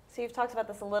put. So you've talked about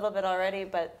this a little bit already,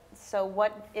 but so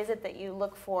what is it that you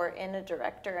look for in a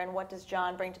director, and what does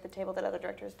John bring to the table that other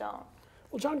directors don't?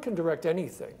 Well, John can direct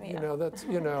anything. Yeah. That's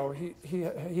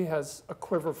he has a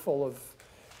quiver full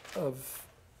of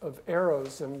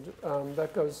arrows, and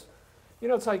that goes.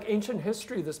 It's like Ancient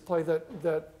History. This play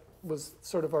that was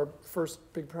sort of our first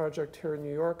big project here in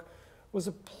New York was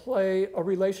a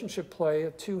relationship play,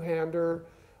 a two-hander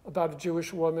about a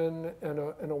Jewish woman and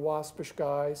a waspish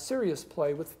guy. Serious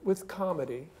play with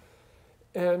comedy,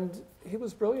 and he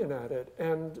was brilliant at it.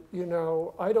 And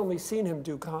I'd only seen him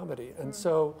do comedy, and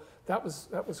so. That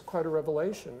was quite a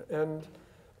revelation, and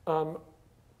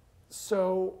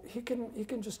so he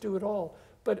can just do it all.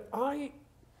 But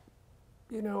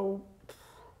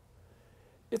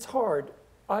it's hard.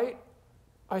 I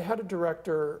had a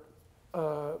director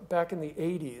back in the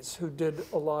 '80s who did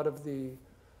a lot of the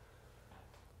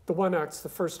one acts the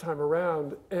first time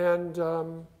around, and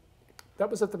that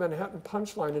was at the Manhattan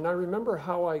Punchline. And I remember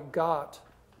how I got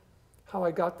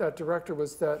that director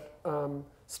was that.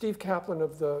 Steve Kaplan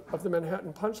of the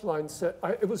Manhattan Punchline said,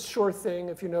 it was Sure Thing,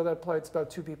 if you know that play. It's about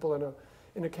two people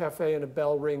in a cafe, and a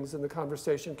bell rings and the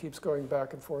conversation keeps going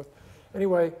back and forth.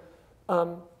 Anyway,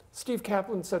 Steve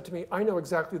Kaplan said to me, I know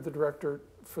exactly the director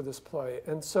for this play.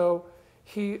 And so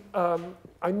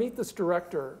I meet this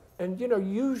director, and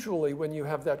usually when you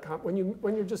have that, when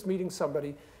you're just meeting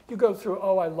somebody, you go through,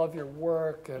 oh, I love your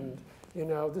work, and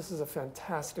this is a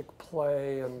fantastic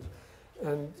play, and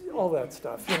all that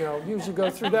stuff. You usually go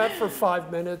through that for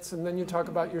 5 minutes, and then you talk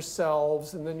about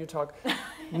yourselves, and then you talk,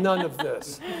 none of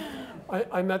this.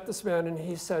 I met this man, and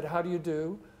he said, how do you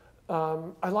do?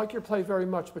 I like your play very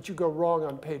much, but you go wrong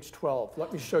on page 12.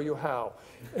 Let me show you how.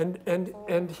 And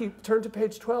he turned to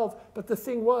page 12, but the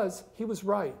thing was, he was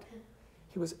right.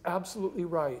 He was absolutely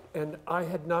right, and I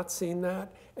had not seen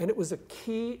that, and it was a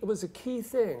key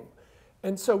thing.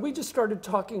 And so we just started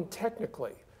talking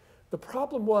technically. The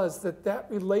problem was that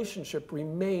relationship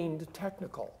remained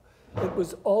technical. It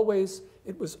was always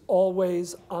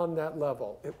on that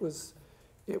level. It was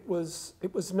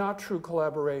not true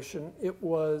collaboration. It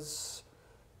was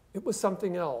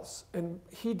something else. And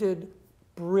he did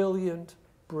brilliant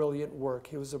work.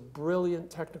 He was a brilliant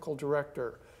technical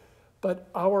director. But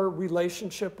our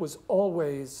relationship was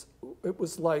always, it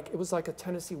was like a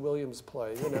Tennessee Williams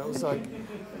play, It was like,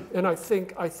 and I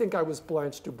think I was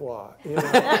Blanche Dubois,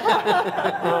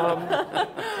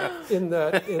 in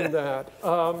that.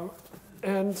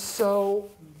 And so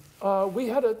we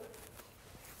had a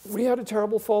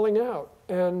terrible falling out,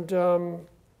 and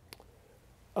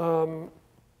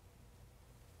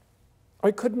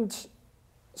I couldn't.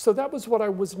 So that was what I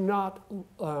was not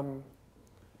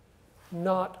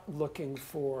looking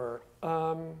for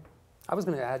I was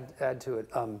going to add to it.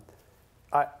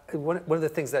 One of the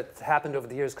things that happened over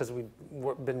the years, because we've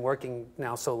been working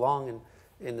now so long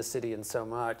in the city and so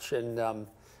much, and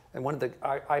one of the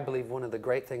I believe one of the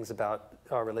great things about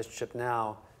our relationship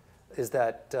now is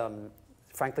that,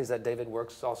 frankly, is that David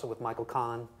works also with Michael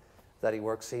Kahn.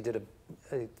 He did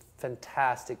a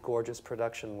fantastic, gorgeous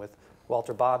production with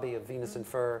Walter Bobby of Venus and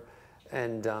Fur,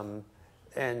 and I'm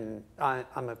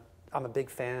a big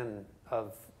fan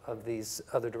of these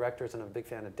other directors, and I'm a big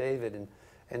fan of David,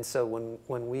 and so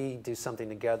when we do something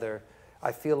together,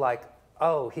 I feel like,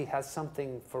 oh, he has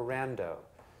something for Rando.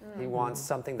 He wants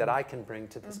something that I can bring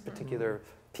to this particular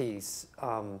piece,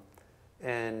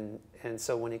 and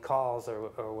so when he calls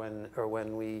or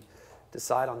when we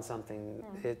decide on something,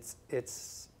 it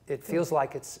feels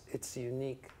like it's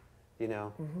unique, you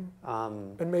know.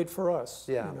 And made for us.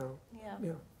 Yeah. You know. Yeah.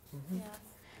 Yeah. Yeah.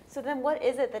 So then what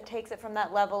is it that takes it from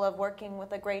that level of working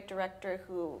with a great director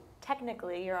who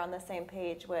technically you're on the same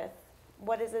page with?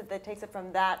 What is it that takes it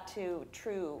from that to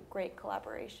true great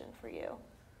collaboration for you?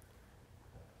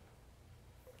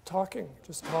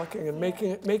 Just talking and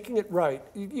making it right.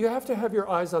 You have to have your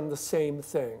eyes on the same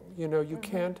thing. You know, you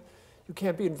can't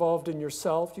be involved in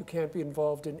yourself. You can't be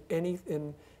involved in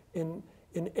anything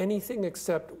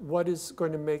except what is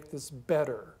going to make this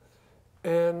better,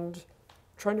 and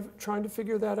trying to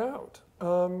figure that out,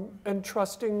 and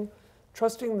trusting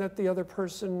that the other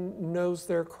person knows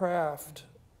their craft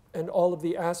and all of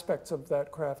the aspects of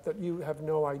that craft that you have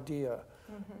no idea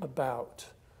about.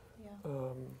 Yeah.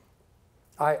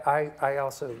 I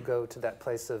also go to that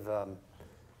place of,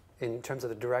 in terms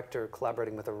of the director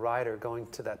collaborating with a writer, going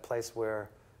to that place where,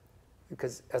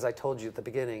 because as I told you at the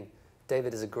beginning,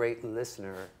 David is a great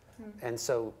listener, and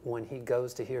so when he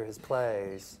goes to hear his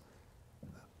plays,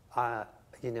 I'm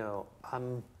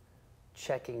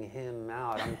checking him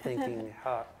out. I'm thinking,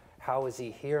 how is he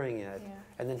hearing it? Yeah.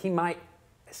 And then he might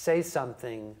say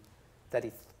something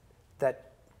that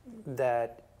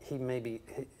he may be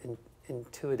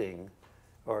intuiting,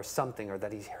 or something, or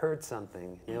that he's heard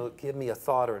something. He'll give me a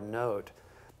thought or a note,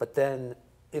 but then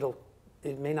it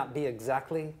may not be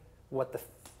exactly what the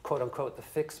quote unquote the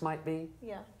fix might be.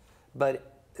 Yeah. But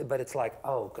it's like,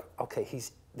 oh, okay,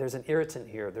 there's an irritant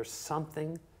here. There's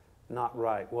something not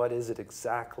right. What is it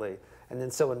exactly? And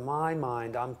then so in my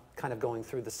mind, I'm kind of going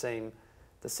through the same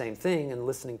thing and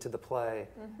listening to the play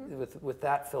with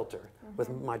that filter, with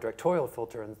my directorial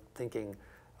filter, and thinking,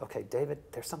 okay, David,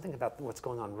 there's something about what's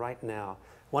going on right now.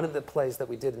 One of the plays that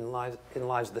we did in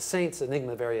Lives of the Saints,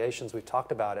 Enigma Variations, we've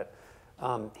talked about it.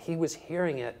 He was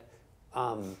hearing it,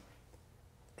 and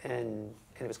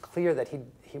it was clear that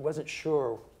he wasn't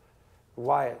sure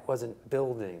why it wasn't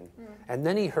building. And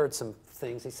then he heard some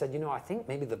things. He said, I think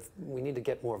maybe we need to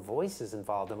get more voices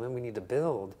involved, and then we need to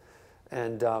build.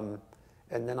 And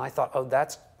then I thought, oh,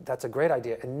 that's a great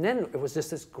idea. And then it was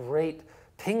just this great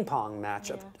ping pong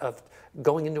match of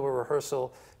going into a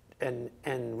rehearsal, and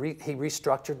he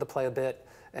restructured the play a bit,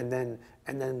 and then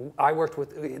I worked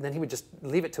with, and then he would just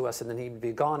leave it to us, and then he'd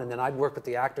be gone, and then I'd work with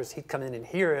the actors. He'd come in and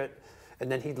hear it,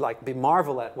 and then he'd be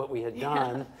marvel at what we had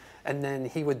done, and then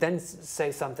he would then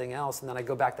say something else, and then I'd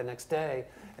go back the next day,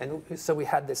 and so we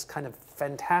had this kind of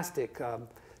fantastic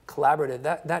collaborative.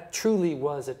 That truly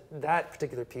was that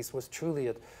particular piece was truly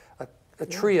a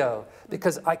trio,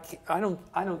 because I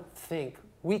don't think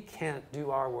we can't do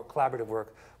our collaborative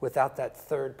work without that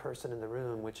third person in the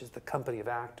room, which is the company of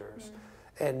actors.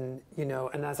 And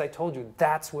and as I told you,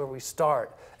 that's where we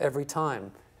start every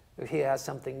time. If he has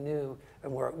something new,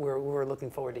 and we're looking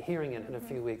forward to hearing it in a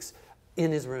few weeks,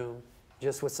 in his room,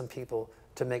 just with some people,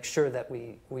 to make sure that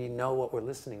we know what we're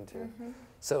listening to.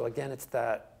 So again, it's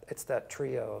that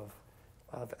trio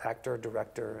of actor,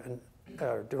 director, and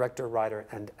director, writer,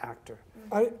 and actor.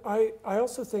 I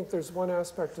also think there's one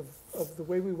aspect of the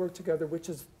way we work together which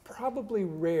is probably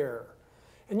rare.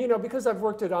 And because I've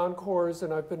worked at Encores,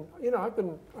 and I've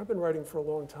been writing for a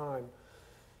long time.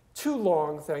 Too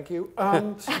long, thank you.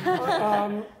 I've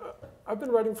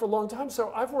been writing for a long time,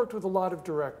 so I've worked with a lot of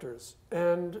directors.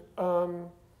 And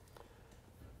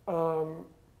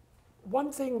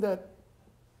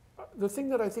the thing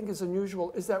that I think is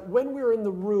unusual is that when we're in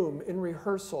the room in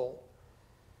rehearsal,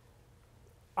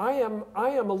 I am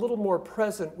a little more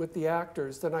present with the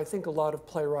actors than I think a lot of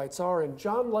playwrights are, and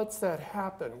John lets that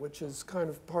happen, which is kind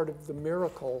of part of the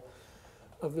miracle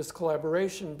of this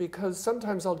collaboration, because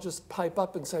sometimes I'll just pipe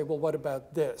up and say, well, what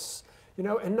about this?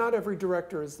 And not every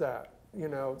director is that,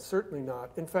 certainly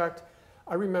not. In fact,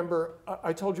 I remember,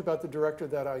 I told you about the director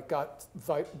that I got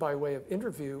by way of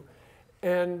interview,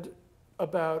 and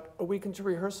about a week into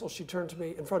rehearsal, she turned to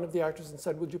me in front of the actors and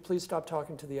said, would you please stop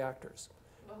talking to the actors?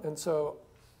 And so,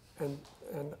 and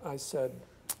I said,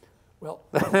 well,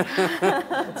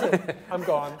 that's it. I'm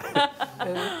gone.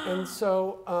 And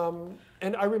so,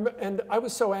 and I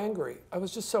was so angry. I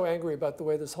was just so angry about the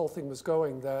way this whole thing was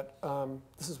going that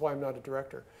this is why I'm not a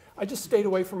director. I just stayed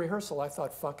away from rehearsal. I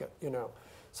thought, fuck it, you know.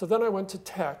 So then I went to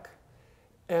tech,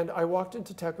 and I walked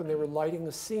into tech when they were lighting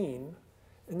a scene,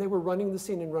 and they were running the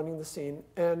scene and running the scene.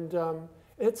 And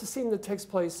it's a scene that takes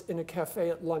place in a cafe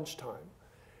at lunchtime.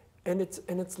 And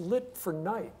it's lit for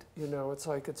night, you know. It's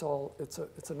like it's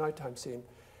a nighttime scene.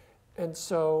 And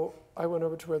so I went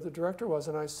over to where the director was,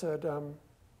 and I said,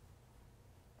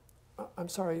 I'm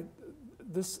sorry,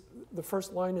 the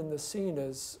first line in this scene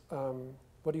is,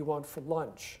 what do you want for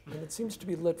lunch? And it seems to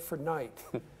be lit for night.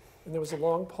 And there was a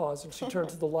long pause, and she turned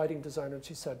to the lighting designer and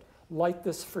she said, light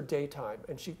this for daytime.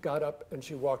 And she got up and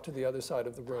she walked to the other side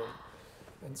of the room.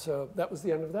 And so that was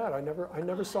the end of that. I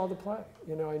never saw the play.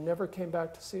 You know, I never came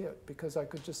back to see it because I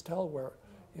could just tell where,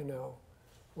 you know,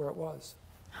 where it was.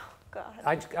 God.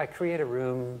 I create a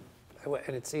room,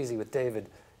 and it's easy with David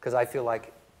because I feel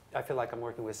like I'm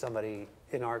working with somebody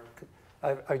in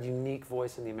a unique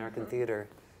voice in the American theater,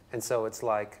 and so it's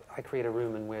like I create a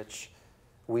room in which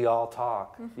we all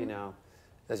talk. You know,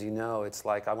 as you know, it's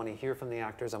like I want to hear from the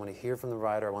actors, I want to hear from the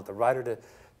writer, I want the writer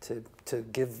to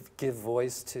give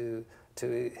voice to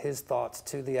his thoughts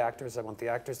to the actors. I want the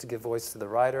actors to give voice to the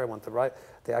writer. I want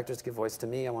the actors to give voice to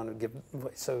me. I want to give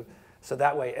voice. So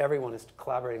that way everyone is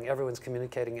collaborating, everyone's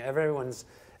communicating, and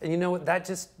you know what, that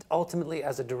just ultimately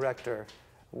as a director,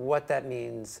 what that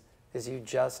means is you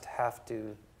just have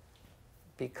to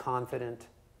be confident,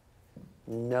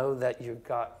 know that you've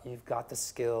got the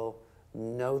skill,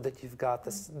 know that you've got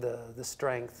the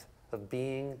strength of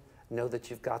being, know that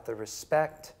you've got the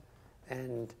respect,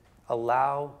 and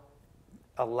allow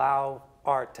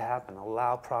art to happen,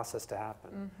 allow process to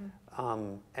happen,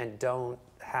 and don't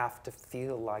have to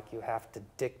feel like you have to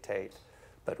dictate,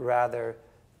 but rather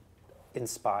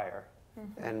inspire.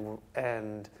 And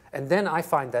then I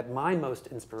find that my most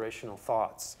inspirational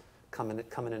thoughts come in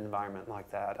an environment like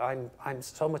that. I'm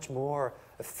so much more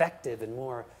effective and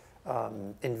more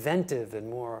inventive and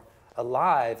more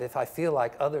alive if I feel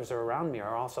like others are around me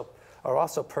are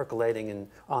also percolating and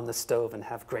on the stove and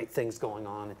have great things going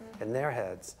on in their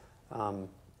heads.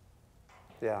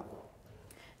 Yeah.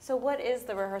 So what is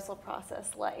the rehearsal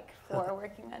process like for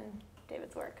working on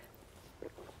David's work?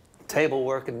 Table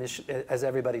work, as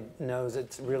everybody knows,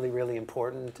 it's really, really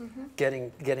important.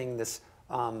 Getting this,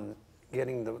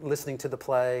 listening to the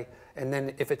play, and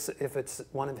then if it's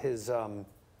one of his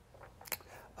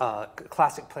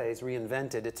classic plays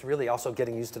reinvented, it's really also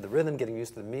getting used to the rhythm, getting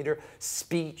used to the meter,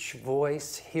 speech,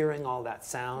 voice, hearing all that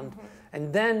sound,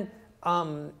 and then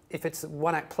if it's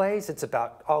one-act plays, it's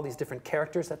about all these different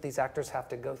characters that these actors have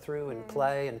to go through and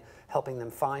play and helping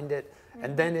them find it,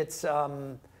 and then it's.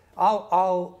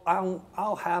 I'll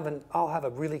have a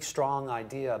really strong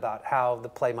idea about how the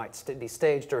play might be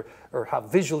staged, or how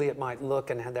visually it might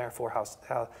look, and therefore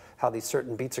how these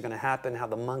certain beats are going to happen, how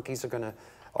the monkeys are going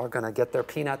to get their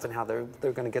peanuts, and how they're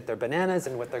going to get their bananas,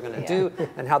 and what they're going to do,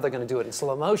 and how they're going to do it in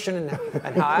slow motion,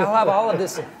 and how I'll have all of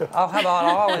this. I'll have it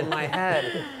all in my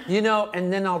head, you know,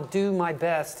 and then I'll do my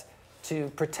best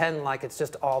to pretend like it's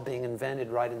just all being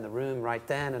invented right in the room right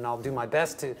then, and I'll do my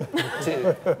best to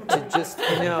just,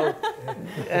 you know,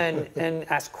 and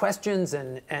ask questions,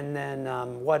 and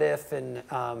then what if, and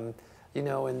you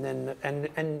know, and then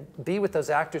and be with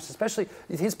those actors. Especially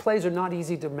his plays are not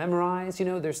easy to memorize. You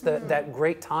know, there's that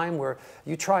great time where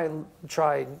you try,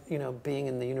 you know, being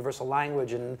in the universal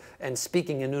language and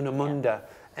speaking in una munda,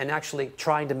 and actually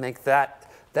trying to make that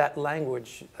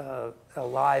language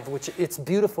alive, which it's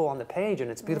beautiful on the page and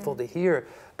it's beautiful to hear,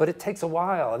 but it takes a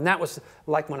while. And that was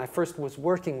like when I first was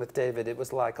working with David, it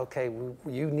was like, okay,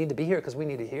 you need to be here because we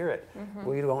need to hear it.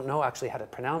 We don't know actually how to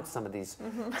pronounce some of these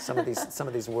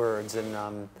words,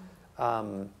 and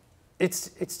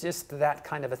it's just that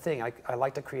kind of a thing. I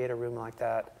like to create a room like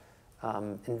that,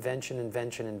 invention,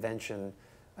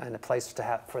 and a place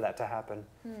for that to happen.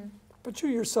 But you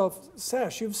yourself,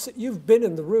 Sash, you've been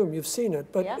in the room, you've seen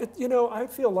it. But, Yeah. you know, I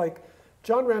feel like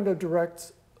John Rando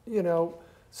directs, you know,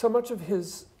 so much of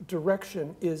his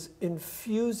direction is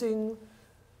infusing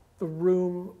the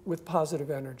room with positive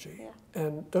energy. Yeah.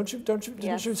 And didn't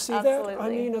you see absolutely. that? I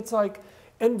mean, it's like,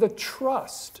 and the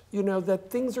trust, you know, that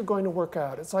things are going to work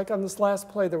out. It's like on this last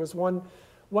play, there was one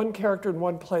character in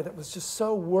one play that was just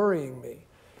so worrying me.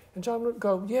 And John would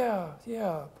go,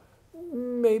 yeah.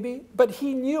 Maybe, but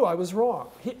he knew I was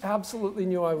wrong. He absolutely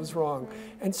knew I was wrong.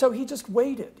 And so he just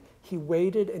waited. He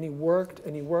waited and he worked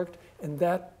and he worked, and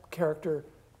that character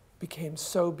became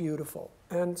so beautiful.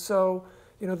 And so,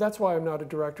 You know, that's why I'm not a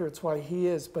director, it's why he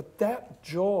is. But that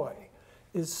joy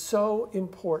is so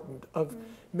important of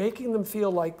making them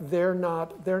feel like they're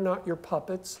not your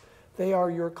puppets, they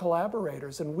are your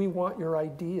collaborators, and we want your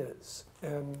ideas.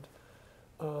 And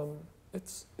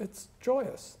it's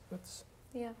joyous.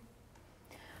 Yeah.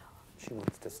 She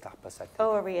wants to stop us, I think.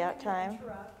 Oh, are we at time?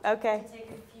 Okay. To take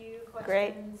a few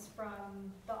questions Great.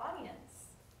 from the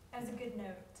audience as a good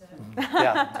note to,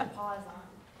 Yeah. to pause on.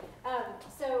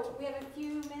 So we have a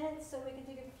few minutes, so we can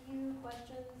take a few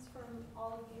questions from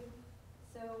all of you.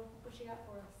 So what you got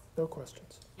for us? No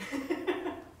questions.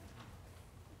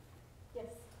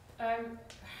 Yes.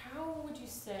 How would you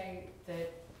say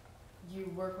that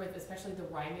you work with, especially the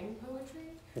rhyming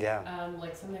poetry? Yeah.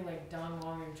 Like something like Don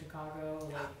Juan in Chicago,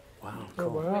 like Wow. Oh, Cool.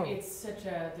 wow. it's such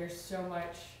a, there's so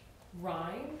much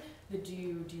rhyme that do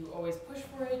you always push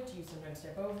for it? Do you sometimes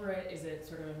step over it? Is it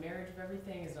sort of a marriage of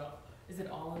everything? Is it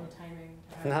all in the timing?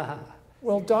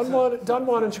 Well, Don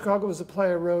Juan in Chicago was a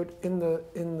play I wrote in the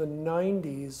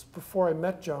 90s before I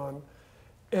met John,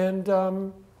 and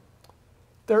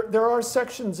there are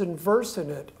sections in verse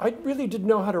in it. I really didn't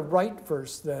know how to write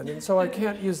verse then, and so I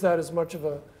can't use that as much of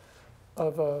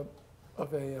an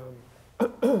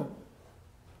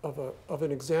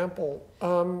example.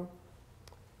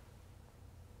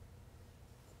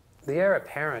 The heir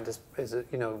apparent is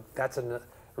you know, that's a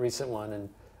recent one, and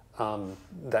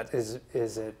that is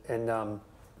it. And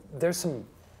there's some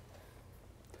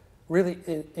really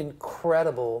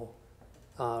incredible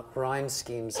rhyme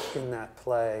schemes in that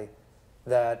play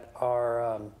that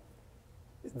are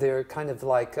they're kind of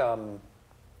like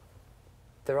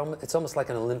it's almost like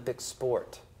an Olympic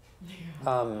sport.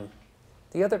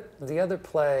 The other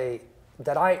play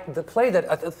that I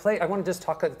want to just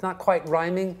talk. It's not quite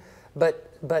rhyming,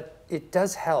 but it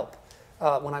does help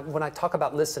when I talk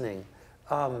about listening.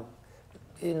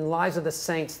 In Lives of the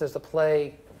Saints, there's a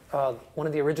play, one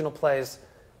of the original plays.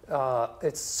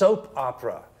 It's soap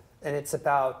opera, and it's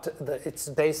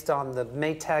based on the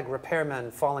Maytag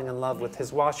repairman falling in love with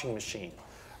his washing machine,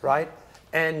 right?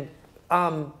 And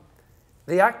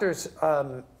the actors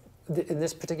in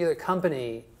this particular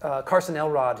company, Carson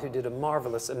Elrod, who did a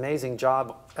marvelous, amazing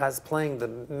job as playing the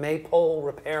Maypole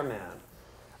repairman.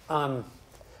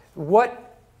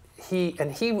 He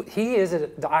is an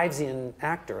Ivesian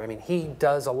actor. I mean, he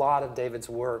does a lot of David's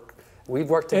work. We've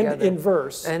worked together. And in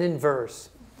verse. And in verse.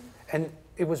 And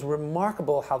it was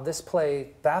remarkable how this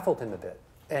play baffled him a bit.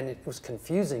 And it was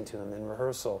confusing to him in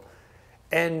rehearsal.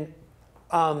 And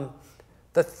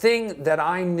the thing that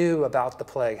I knew about the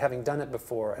play, having done it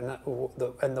before,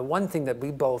 and the one thing that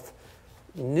we both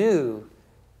knew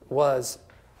was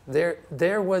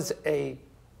there was a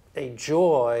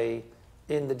joy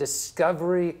in the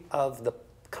discovery of the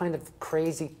kind of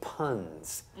crazy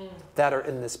puns that are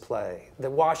in this play, the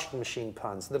washing machine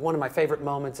puns. One of my favorite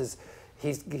moments is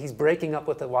he's breaking up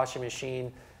with the washing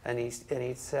machine, and he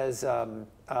says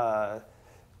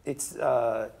it's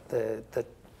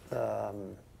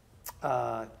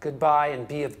goodbye and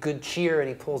be of good cheer, and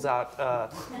he pulls out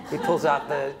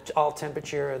the all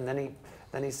temperature, and then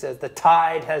he says the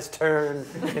tide has turned,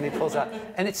 and he pulls out,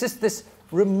 and it's just this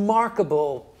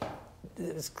remarkable,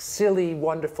 silly,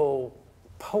 wonderful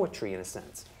poetry in a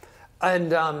sense.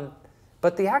 And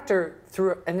but the actor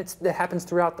it happens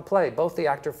throughout the play, both the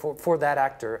actor for that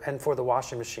actor and for the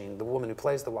washing machine, the woman who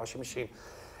plays the washing machine.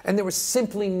 And there was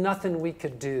simply nothing we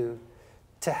could do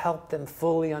to help them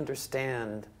fully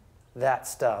understand that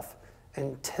stuff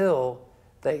until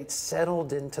they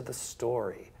settled into the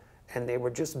story, and they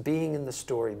were just being in the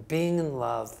story, being in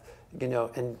love, you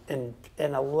know, and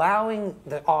allowing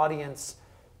the audience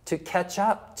to catch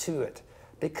up to it,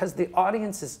 because the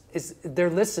audience they're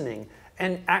listening,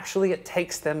 and actually it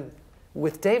takes them,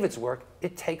 with David's work,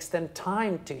 it takes them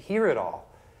time to hear it all,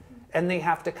 and they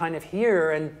have to kind of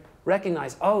hear and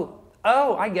recognize, oh,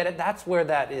 I get it, that's where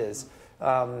that is.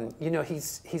 You know,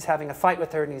 he's having a fight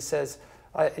with her, and he says,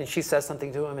 and she says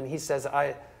something to him, and he says,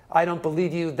 I don't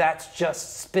believe you, that's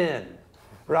just spin,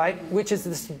 right? Which is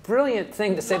this brilliant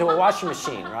thing to say to a washing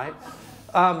machine, right?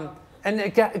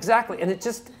 Exactly, and it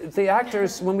just, the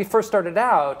actors, when we first started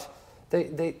out,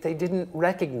 they didn't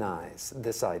recognize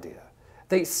this idea.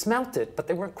 They smelt it, but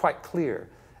they weren't quite clear.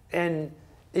 And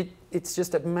it's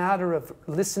just a matter of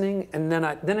listening, and then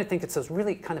I think it's those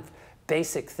really kind of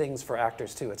basic things for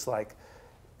actors too. It's like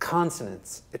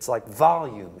consonants, it's like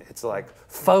volume, it's like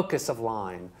focus of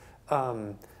line.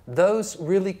 Those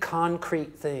really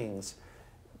concrete things,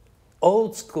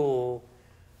 old school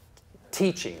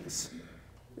teachings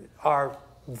are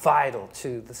vital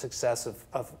to the success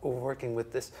of working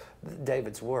with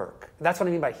David's work. That's what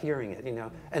I mean by hearing it,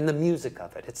 and the music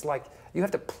of it. It's like you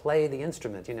have to play the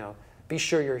instrument, Be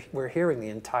sure we're hearing the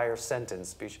entire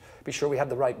sentence. Be sure we have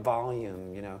the right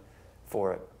volume,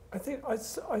 for it. I think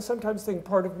I sometimes think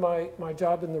part of my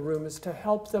job in the room is to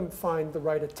help them find the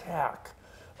right attack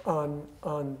on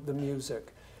the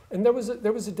music. And there was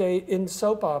a day in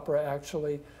soap opera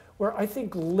actually where I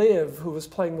think Liv, who was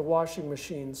playing the washing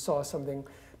machine, saw something,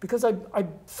 because I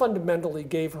fundamentally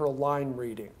gave her a line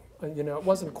reading. It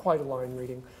wasn't quite a line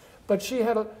reading, but she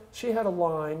had a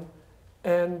line,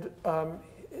 and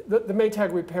the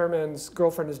Maytag repairman's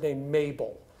girlfriend is named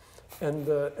Mabel, and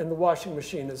the washing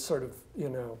machine is sort of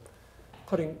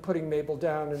putting Mabel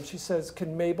down, and she says,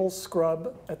 "Can Mabel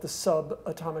scrub at the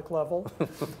subatomic level?"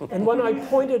 And when I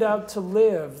pointed out to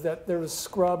Liv that there was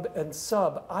scrub and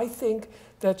sub, I think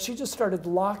that she just started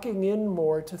locking in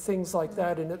more to things like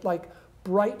that, and it like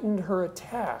brightened her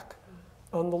attack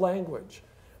on the language.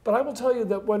 But I will tell you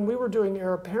that when we were doing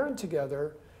Heir Apparent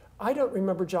together, I don't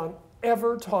remember John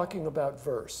ever talking about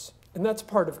verse. And that's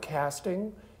part of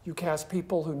casting. You cast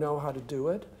people who know how to do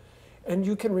it. And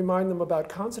you can remind them about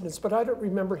consonants, but I don't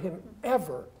remember him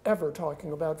ever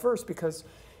talking about verse, because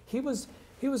he was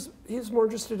more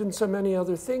interested in so many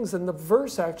other things, and the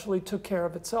verse actually took care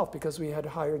of itself because we had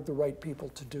hired the right people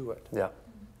to do it. Yeah.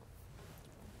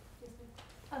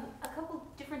 A couple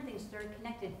different things that are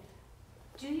connected.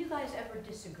 Do you guys ever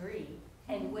disagree?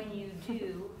 And when you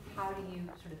do, how do you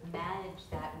sort of manage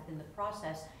that within the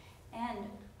process? And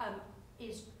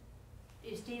is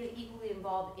David equally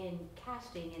involved in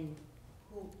casting, and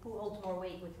who holds more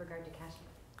weight with regard to casting?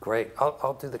 Great.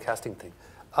 I'll do the casting thing.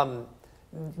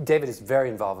 David is very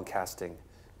involved in casting.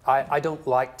 I don't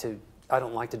like to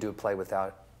do a play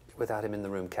without him in the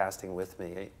room casting with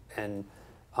me, and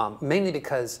mainly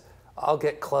because I'll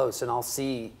get close and I'll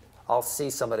see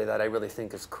somebody that I really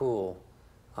think is cool,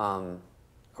 or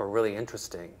really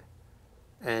interesting,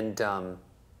 and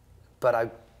but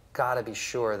I've got to be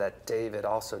sure that David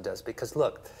also does, because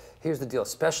look, here's the deal,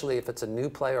 especially if it's a new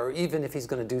play, or even if he's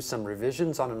going to do some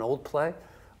revisions on an old play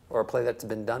or a play that's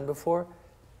been done before,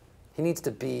 he needs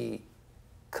to be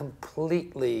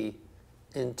completely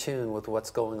in tune with what's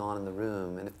going on in the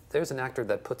room. And if there's an actor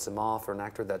that puts him off, or an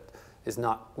actor that is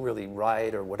not really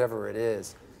right, or whatever it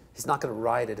is, he's not going to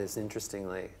write it as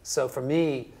interestingly. So for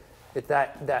me,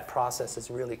 that process is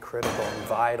really critical and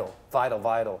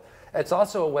vital. It's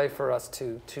also a way for us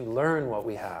to learn what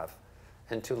we have,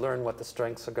 and to learn what the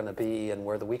strengths are going to be and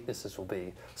where the weaknesses will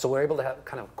be. So we're able to have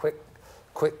kind of quick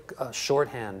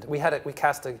shorthand. We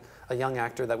cast a young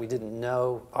actor that we didn't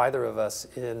know, either of us,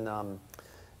 in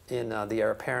the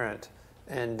Heir Apparent,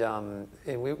 and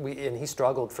he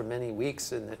struggled for many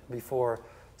weeks before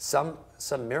some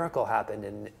miracle happened,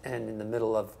 and in the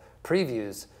middle of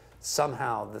previews,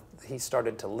 somehow he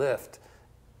started to lift,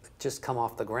 just come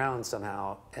off the ground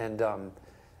somehow, and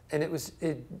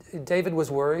David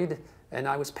was worried, and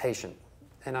I was patient,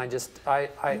 and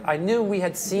I knew we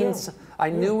had seen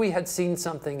knew we had seen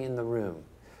something in the room,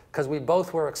 because we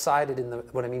both were excited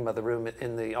what I mean by the room,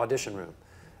 in the audition room.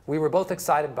 We were both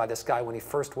excited by this guy when he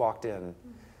first walked in,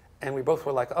 and we both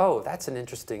were like, "Oh, that's an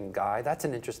interesting guy. That's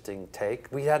an interesting take.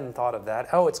 We hadn't thought of that.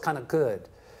 Oh, it's kind of good."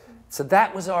 So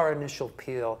that was our initial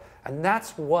appeal, and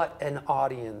that's what an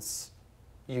audience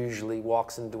usually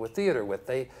walks into a theater with.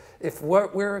 If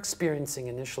what we're experiencing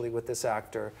initially with this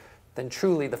actor, then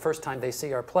truly the first time they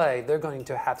see our play, they're going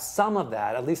to have some of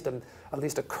that, at least a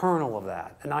kernel of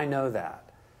that, and I know that.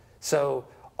 So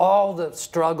all the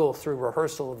struggle through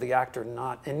rehearsal of the actor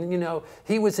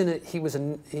he was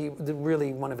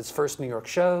really one of his first New York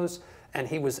shows, and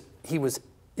he was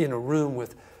in a room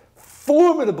with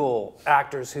formidable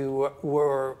actors who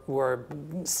were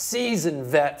seasoned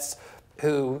vets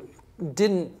who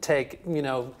didn't take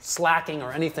slacking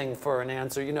or anything for an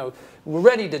answer. Were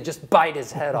ready to just bite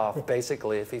his head off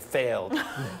basically if he failed.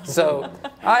 So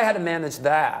I had to manage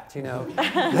that, and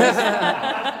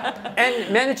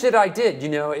manage it I did,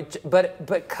 but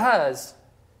because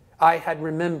I had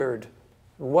remembered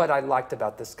what I liked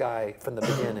about this guy from the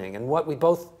beginning and what we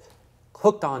both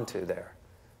hooked onto there.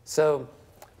 So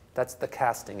that's the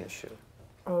casting issue.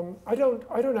 I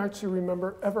don't actually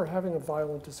remember ever having a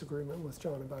violent disagreement with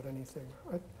John about anything.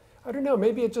 I don't know.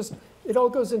 Maybe it all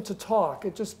goes into talk.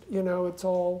 It just it's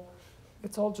all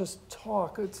just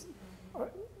talk.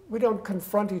 We don't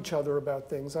confront each other about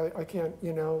things. I can't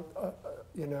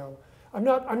I'm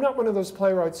not one of those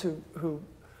playwrights who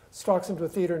stalks into a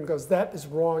theater and goes, "That is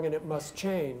wrong and it must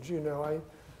change."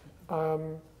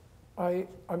 I'm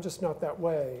just not that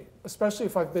way, especially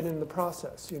if I've been in the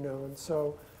process, and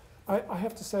so I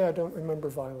have to say I don't remember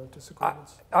violent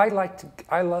disagreements. I like to,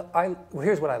 well,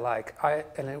 here's what I like.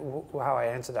 How I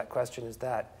answer that question is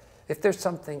that if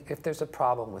there's a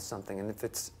problem with something, and if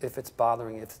it's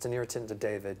bothering, if it's an irritant to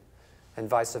David, and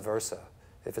vice versa,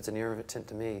 if it's an irritant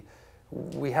to me,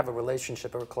 we have a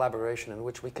relationship or a collaboration in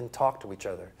which we can talk to each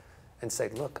other and say,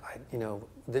 look,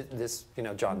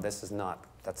 John, that's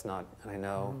not, and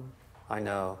I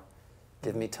know,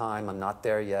 give me time, I'm not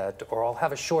there yet, or I'll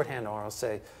have a shorthand, or I'll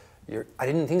say, I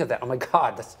didn't think of that. Oh my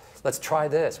God, let's try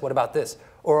this. What about this?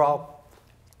 Or I'll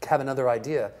have another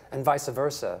idea, and vice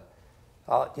versa.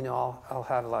 I'll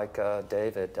have like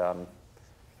David.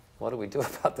 What do we do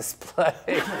about this play?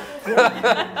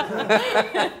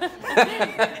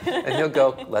 And he'll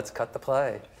go, let's cut the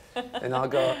play. And I'll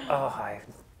go, oh, I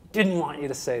didn't want you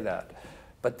to say that,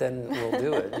 but then we'll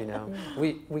do it.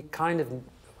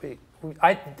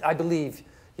 I believe,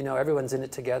 everyone's in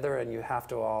it together, and you have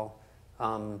to all.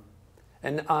 I'm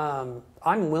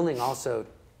willing also,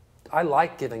 I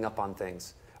like giving up on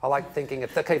things. I like thinking,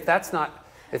 if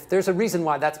there's a reason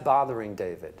why that's bothering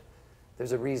David,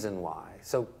 there's a reason why.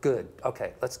 So good,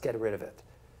 okay, let's get rid of it.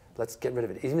 Let's get rid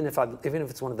of it, even if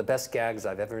it's one of the best gags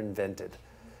I've ever invented.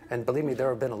 And believe me, there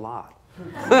have been a lot.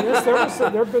 Yes,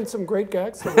 there have been some great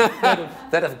gags that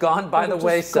have gone by the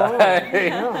wayside.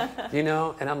 Yeah.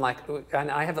 And I'm like,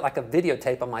 and I have like a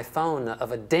videotape on my phone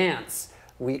of a dance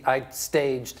I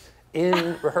staged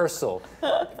in rehearsal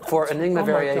for Enigma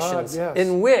Variations, God, yes.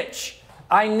 in which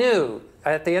I knew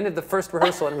at the end of the first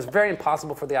rehearsal, and it was very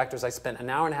impossible for the actors, I spent an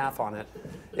hour and a half on it.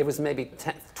 It was maybe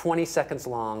 20 seconds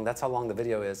long. That's how long the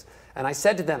video is. And I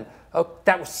said to them, oh,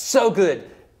 that was so good,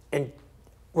 and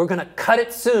we're going to cut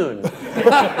it soon.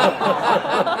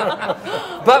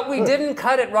 But we didn't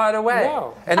cut it right away.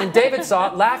 No. And then David saw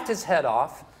it, laughed his head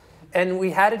off, and we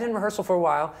had it in rehearsal for a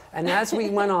while. And as we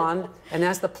went on, and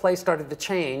as the play started to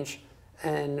change,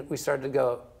 and we started to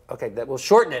go, okay, we'll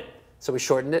shorten it. So we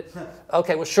shortened it.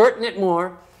 Okay, we'll shorten it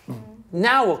more.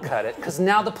 Now we'll cut it, because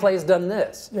now the play's done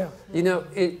this. Yeah. And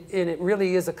it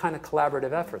really is a kind of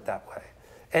collaborative effort that way.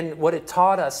 And what it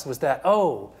taught us was that,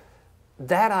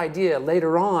 that idea,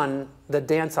 later on, the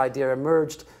dance idea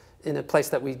emerged in a place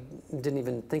that we didn't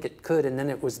even think it could, and then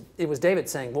it was David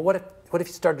saying, well, what if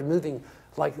you started moving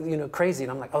like, crazy?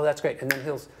 And I'm like, oh, that's great. And then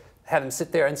he'll have him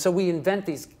sit there. And so we invent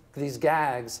these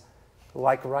gags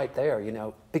like right there,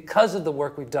 because of the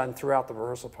work we've done throughout the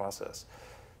rehearsal process.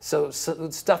 So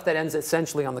stuff that ends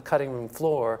essentially on the cutting room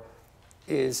floor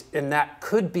and that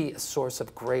could be a source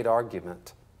of great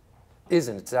argument,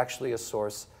 isn't it? It's actually a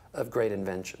source of great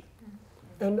invention.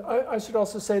 And I should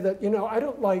also say that, I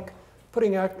don't like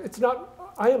putting I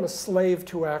am a slave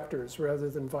to actors rather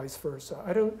than vice versa.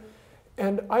 I don't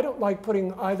like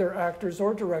putting either actors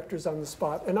or directors on the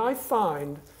spot. And I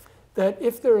find that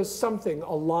if there is something,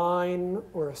 a line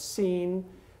or a scene,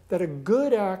 that a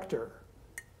good actor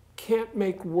can't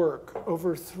make work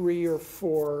over 3 or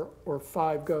 4 or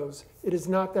 5 goes, it is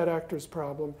not that actor's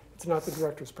problem, it's not the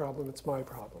director's problem, it's my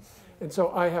problem. And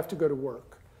so I have to go to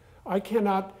work. I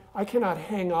cannot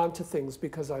hang on to things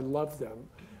because I love them.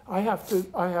 I have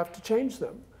to change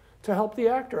them to help the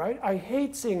actor. I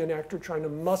hate seeing an actor trying to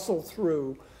muscle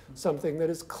through something that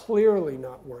is clearly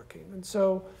not working. And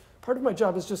so part of my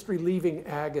job is just relieving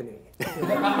agony.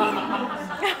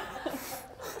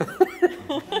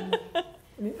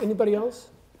 Anybody else?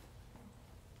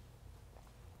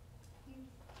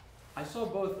 I saw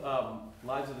both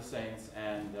Lives of the Saints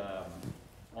and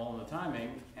All in the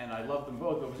Timing, and I loved them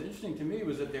both. What was interesting to me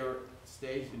was that they were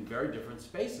staged in very different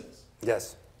spaces.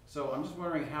 Yes. So I'm just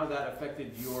wondering how that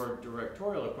affected your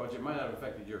directorial approach. It might not have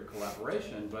affected your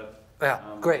collaboration, but... Yeah,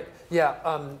 great. Yeah,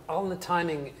 All in the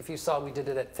Timing, if you saw, we did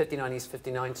it at 59 East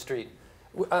 59th Street.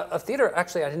 A theater,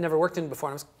 actually, I had never worked in before,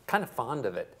 and I was kind of fond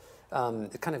of it.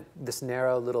 Kind of this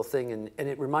narrow little thing, and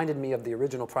it reminded me of the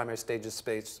original Primary Stages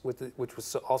space, which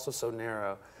was also so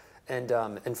narrow and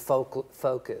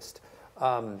focused.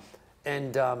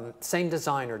 Same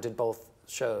designer did both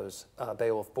shows,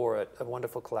 Beowulf Borat, a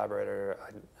wonderful collaborator.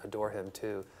 I adore him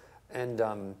too, and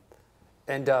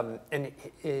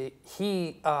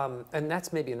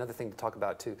that's maybe another thing to talk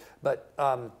about too. But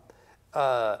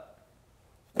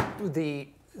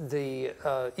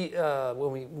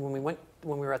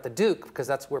when we were at the Duke, because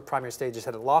that's where Primary Stages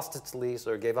had lost its lease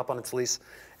or gave up on its lease,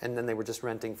 and then they were just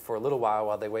renting for a little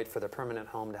while they wait for their permanent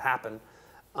home to happen.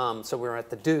 So we were at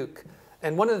the Duke,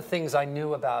 and one of the things I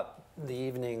knew about the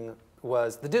evening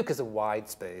was the Duke is a wide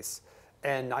space,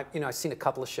 and I've seen a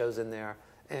couple of shows in there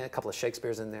and a couple of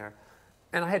Shakespeare's in there,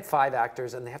 and I had 5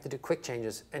 actors, and they have to do quick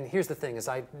changes. And here's the thing: is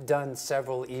I've done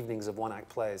several evenings of one-act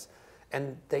plays,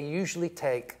 and they usually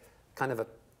take kind of a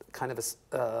kind of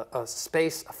a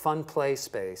space, a fun play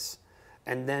space,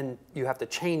 and then you have to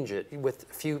change it with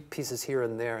a few pieces here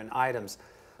and there and items.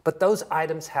 But those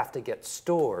items have to get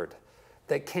stored.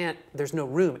 They can't, there's no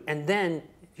room. And then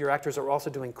your actors are also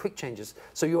doing quick changes.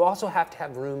 So you also have to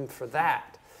have room for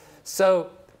that. So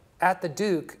at the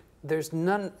Duke, there's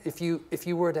none, if you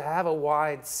were to have a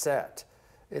wide set,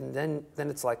 and then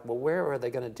it's like, well, where are they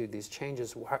going to do these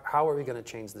changes? How are we going to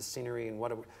change the scenery, and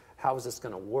how is this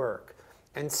going to work?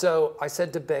 And so I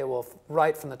said to Beowulf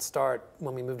right from the start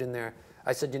when we moved in there,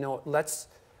 I said, you know, let's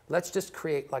just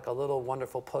create like a little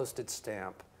wonderful postage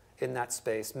stamp in that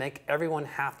space. Make everyone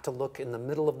have to look in the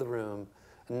middle of the room,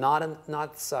 not the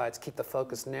sides. Keep the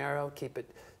focus narrow, keep it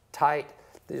tight.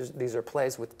 These are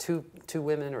plays with two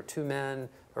women or 2 men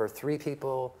or 3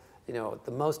 people. You know,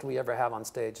 the most we ever have on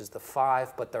stage is the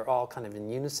 5, but they're all kind of in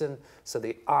unison, so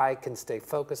the eye can stay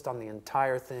focused on the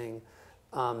entire thing,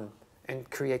 and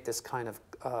create this kind of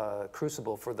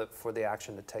crucible for the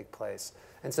action to take place.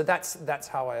 And so that's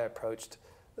how I approached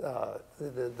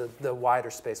the wider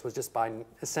space, was just by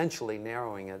essentially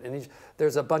narrowing it. And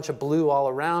there's a bunch of blue all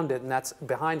around it, and that's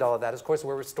behind all of that, of course,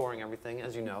 where we're storing everything,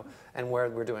 as you know, and where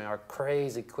we're doing our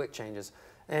crazy quick changes.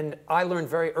 And I learned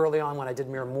very early on when I did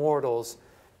Mere Mortals,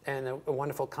 and a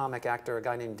wonderful comic actor, a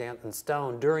guy named Danton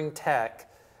Stone, during Tech,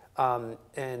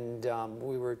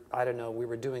 we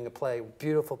were doing a play,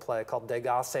 beautiful play called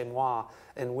Degas c'est moi,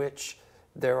 in which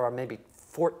there are maybe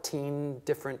 14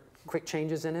 different quick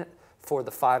changes in it for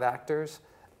the 5 actors,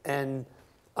 and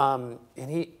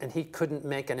he couldn't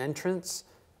make an entrance,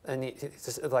 and he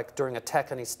just, like during a Tech,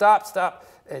 and he stopped,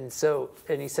 and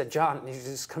he said, John, I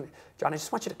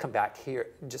just want you to come back here,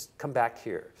 just come back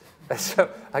here. And so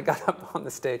I got up on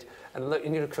the stage, and look,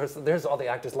 and of course, there's all the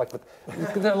actors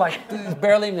they're like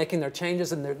barely making their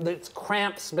changes, and it's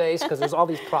cramped space because there's all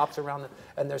these props around them,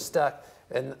 and they're stuck.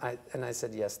 And I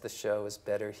said, yes, the show is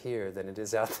better here than it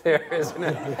is out there, isn't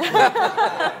it?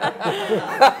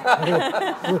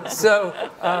 So,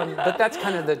 but that's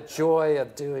kind of the joy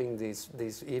of doing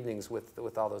these evenings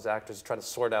with all those actors, trying to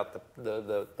sort out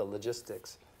the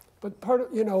logistics. But part of,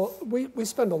 you know, we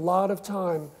spend a lot of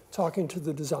time talking to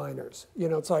the designers. You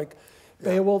know, it's like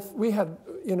Beowulf,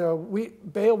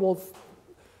 Beowulf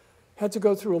had to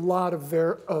go through a lot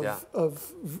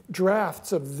of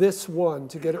drafts of this one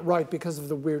to get it right because of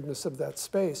the weirdness of that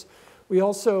space. We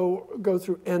also go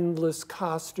through endless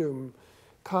costume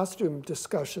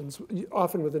discussions,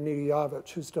 often with Anita Yavich,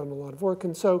 who's done a lot of work.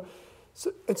 And so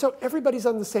everybody's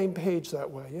on the same page that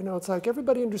way. You know, it's like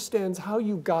everybody understands how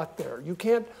you got there. You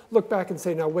can't look back and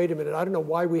say, now, wait a minute, I don't know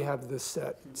why we have this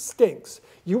set. It stinks.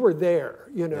 You were there,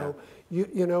 you know. Yeah.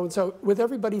 You know, and so with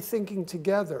everybody thinking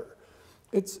together,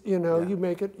 it's, you know, you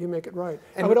make it right.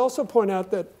 And I would also point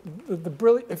out that the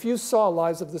brilliant, if you saw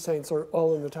Lives of the Saints or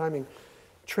All in the Timing,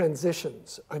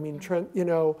 transitions. I mean, you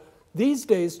know, these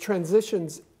days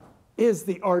transitions is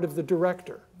the art of the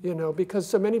director. You know, because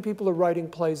so many people are writing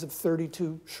plays of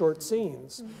 32 short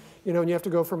scenes, you know, and you have to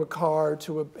go from a car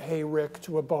to a hayrick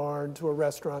to a barn to a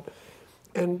restaurant,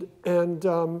 and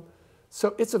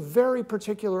so it's a very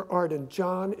particular art, and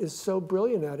John is so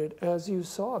brilliant at it, as you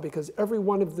saw, because every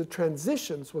one of the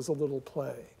transitions was a little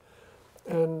play,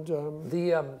 and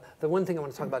the one thing I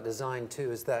want to talk about design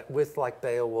too is that with like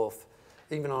Beowulf,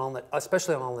 even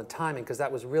especially on All in the Timing, because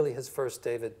that was really his first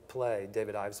David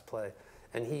Ives play.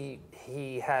 And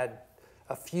he had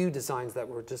a few designs that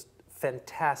were just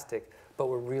fantastic, but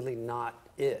were really not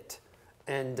it.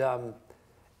 And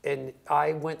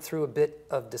I went through a bit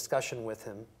of discussion with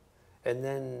him, and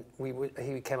then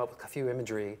he came up with a few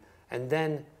imagery, and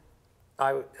then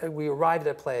we arrived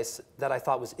at a place that I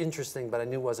thought was interesting, but I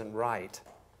knew wasn't right,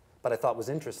 but I thought was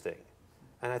interesting.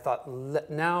 And I thought,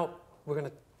 now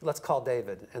let's call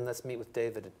David, and let's meet with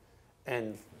David,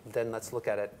 and then let's look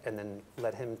at it, and then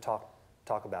let him talk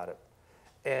about it.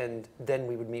 And then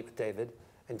we would meet with David,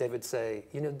 and David would say,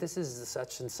 you know, this is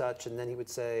such and such, and then he would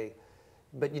say,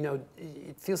 but you know,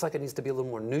 it feels like it needs to be a little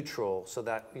more neutral, so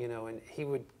that, you know, and he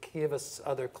would give us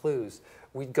other clues.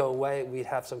 We'd go away, we'd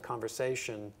have some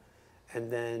conversation,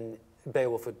 and then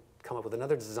Beowulf would come up with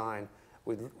another design.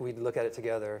 We'd look at it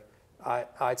together.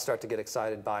 I'd start to get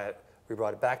excited by it. We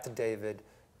brought it back to David.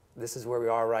 This is where we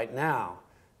are right now.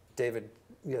 David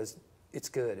goes, it's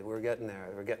good, we're getting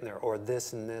there, or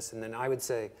this, and then I would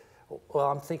say, well,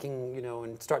 I'm thinking, you know,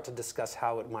 and start to discuss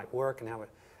how it might work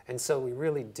and so we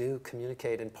really do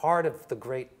communicate. And part of the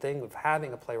great thing of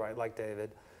having a playwright like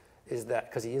David is that,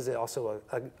 because he is also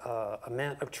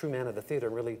a true man of the theater,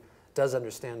 really does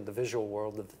understand the visual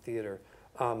world of the theater,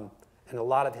 and a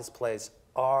lot of his plays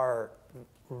are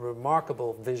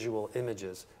remarkable visual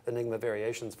images. Enigma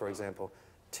Variations, for example,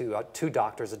 two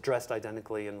doctors dressed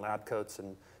identically in lab coats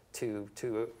and two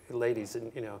ladies,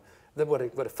 and what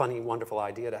a funny, wonderful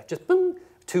idea to just boom,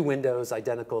 two windows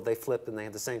identical, they flip and they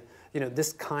have the same,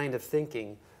 this kind of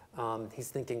thinking. He's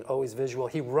thinking always visual.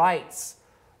 He writes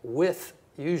with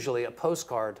usually a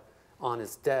postcard on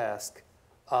his desk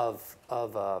of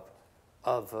a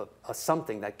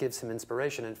something that gives him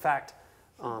inspiration. In fact,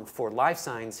 for Life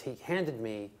Signs, he handed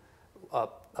me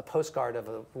a postcard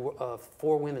of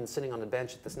 4 women sitting on a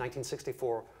bench at this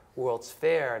 1964 World's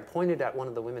Fair, and pointed at one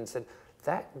of the women and said,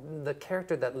 the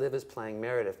character that Liv is playing,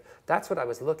 Meredith, that's what I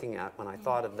was looking at when I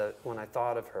thought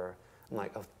of her. I'm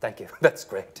like, oh, thank you, that's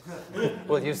great.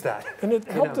 We'll use that. And it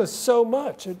helped us so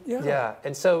much. Yeah,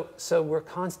 and so we're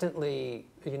constantly,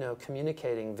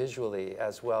 communicating visually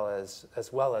as well as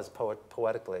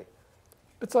poetically.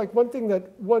 It's like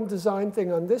one design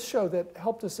thing on this show that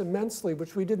helped us immensely,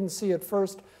 which we didn't see at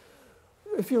first.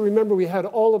 If you remember, we had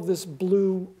all of this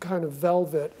blue kind of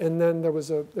velvet, and then there was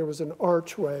an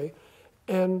archway.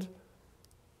 And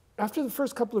after the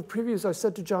first couple of previews, I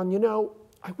said to John,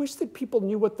 I wish that people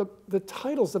knew what the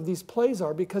titles of these plays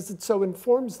are, because it so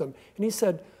informs them. And he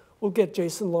said, we'll get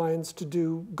Jason Lyons to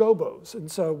do gobos.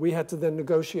 And so we had to then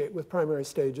negotiate with Primary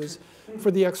Stages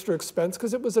for the extra expense,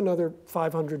 because it was another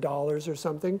 $500 or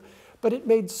something. But it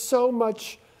made so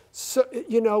much,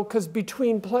 because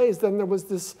between plays, then there was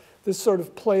this sort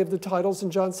of play of the titles.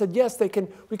 And John said, yes,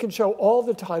 we can show all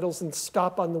the titles and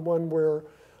stop on the one we're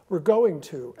going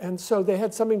to. And so they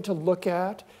had something to look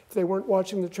at if they weren't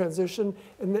watching the transition,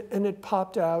 and it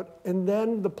popped out, and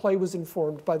then the play was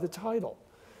informed by the title.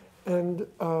 And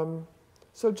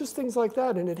so just things like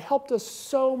that, and it helped us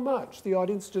so much. The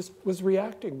audience just was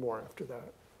reacting more after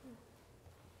that.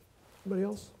 Anybody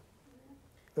else?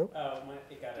 No?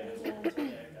 It got answered. Yeah,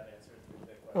 it got answered through the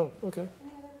question. Oh, okay.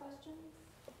 Any other questions?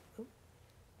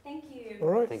 Thank you. All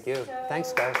right. Thank you. So-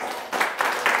 Thanks, guys.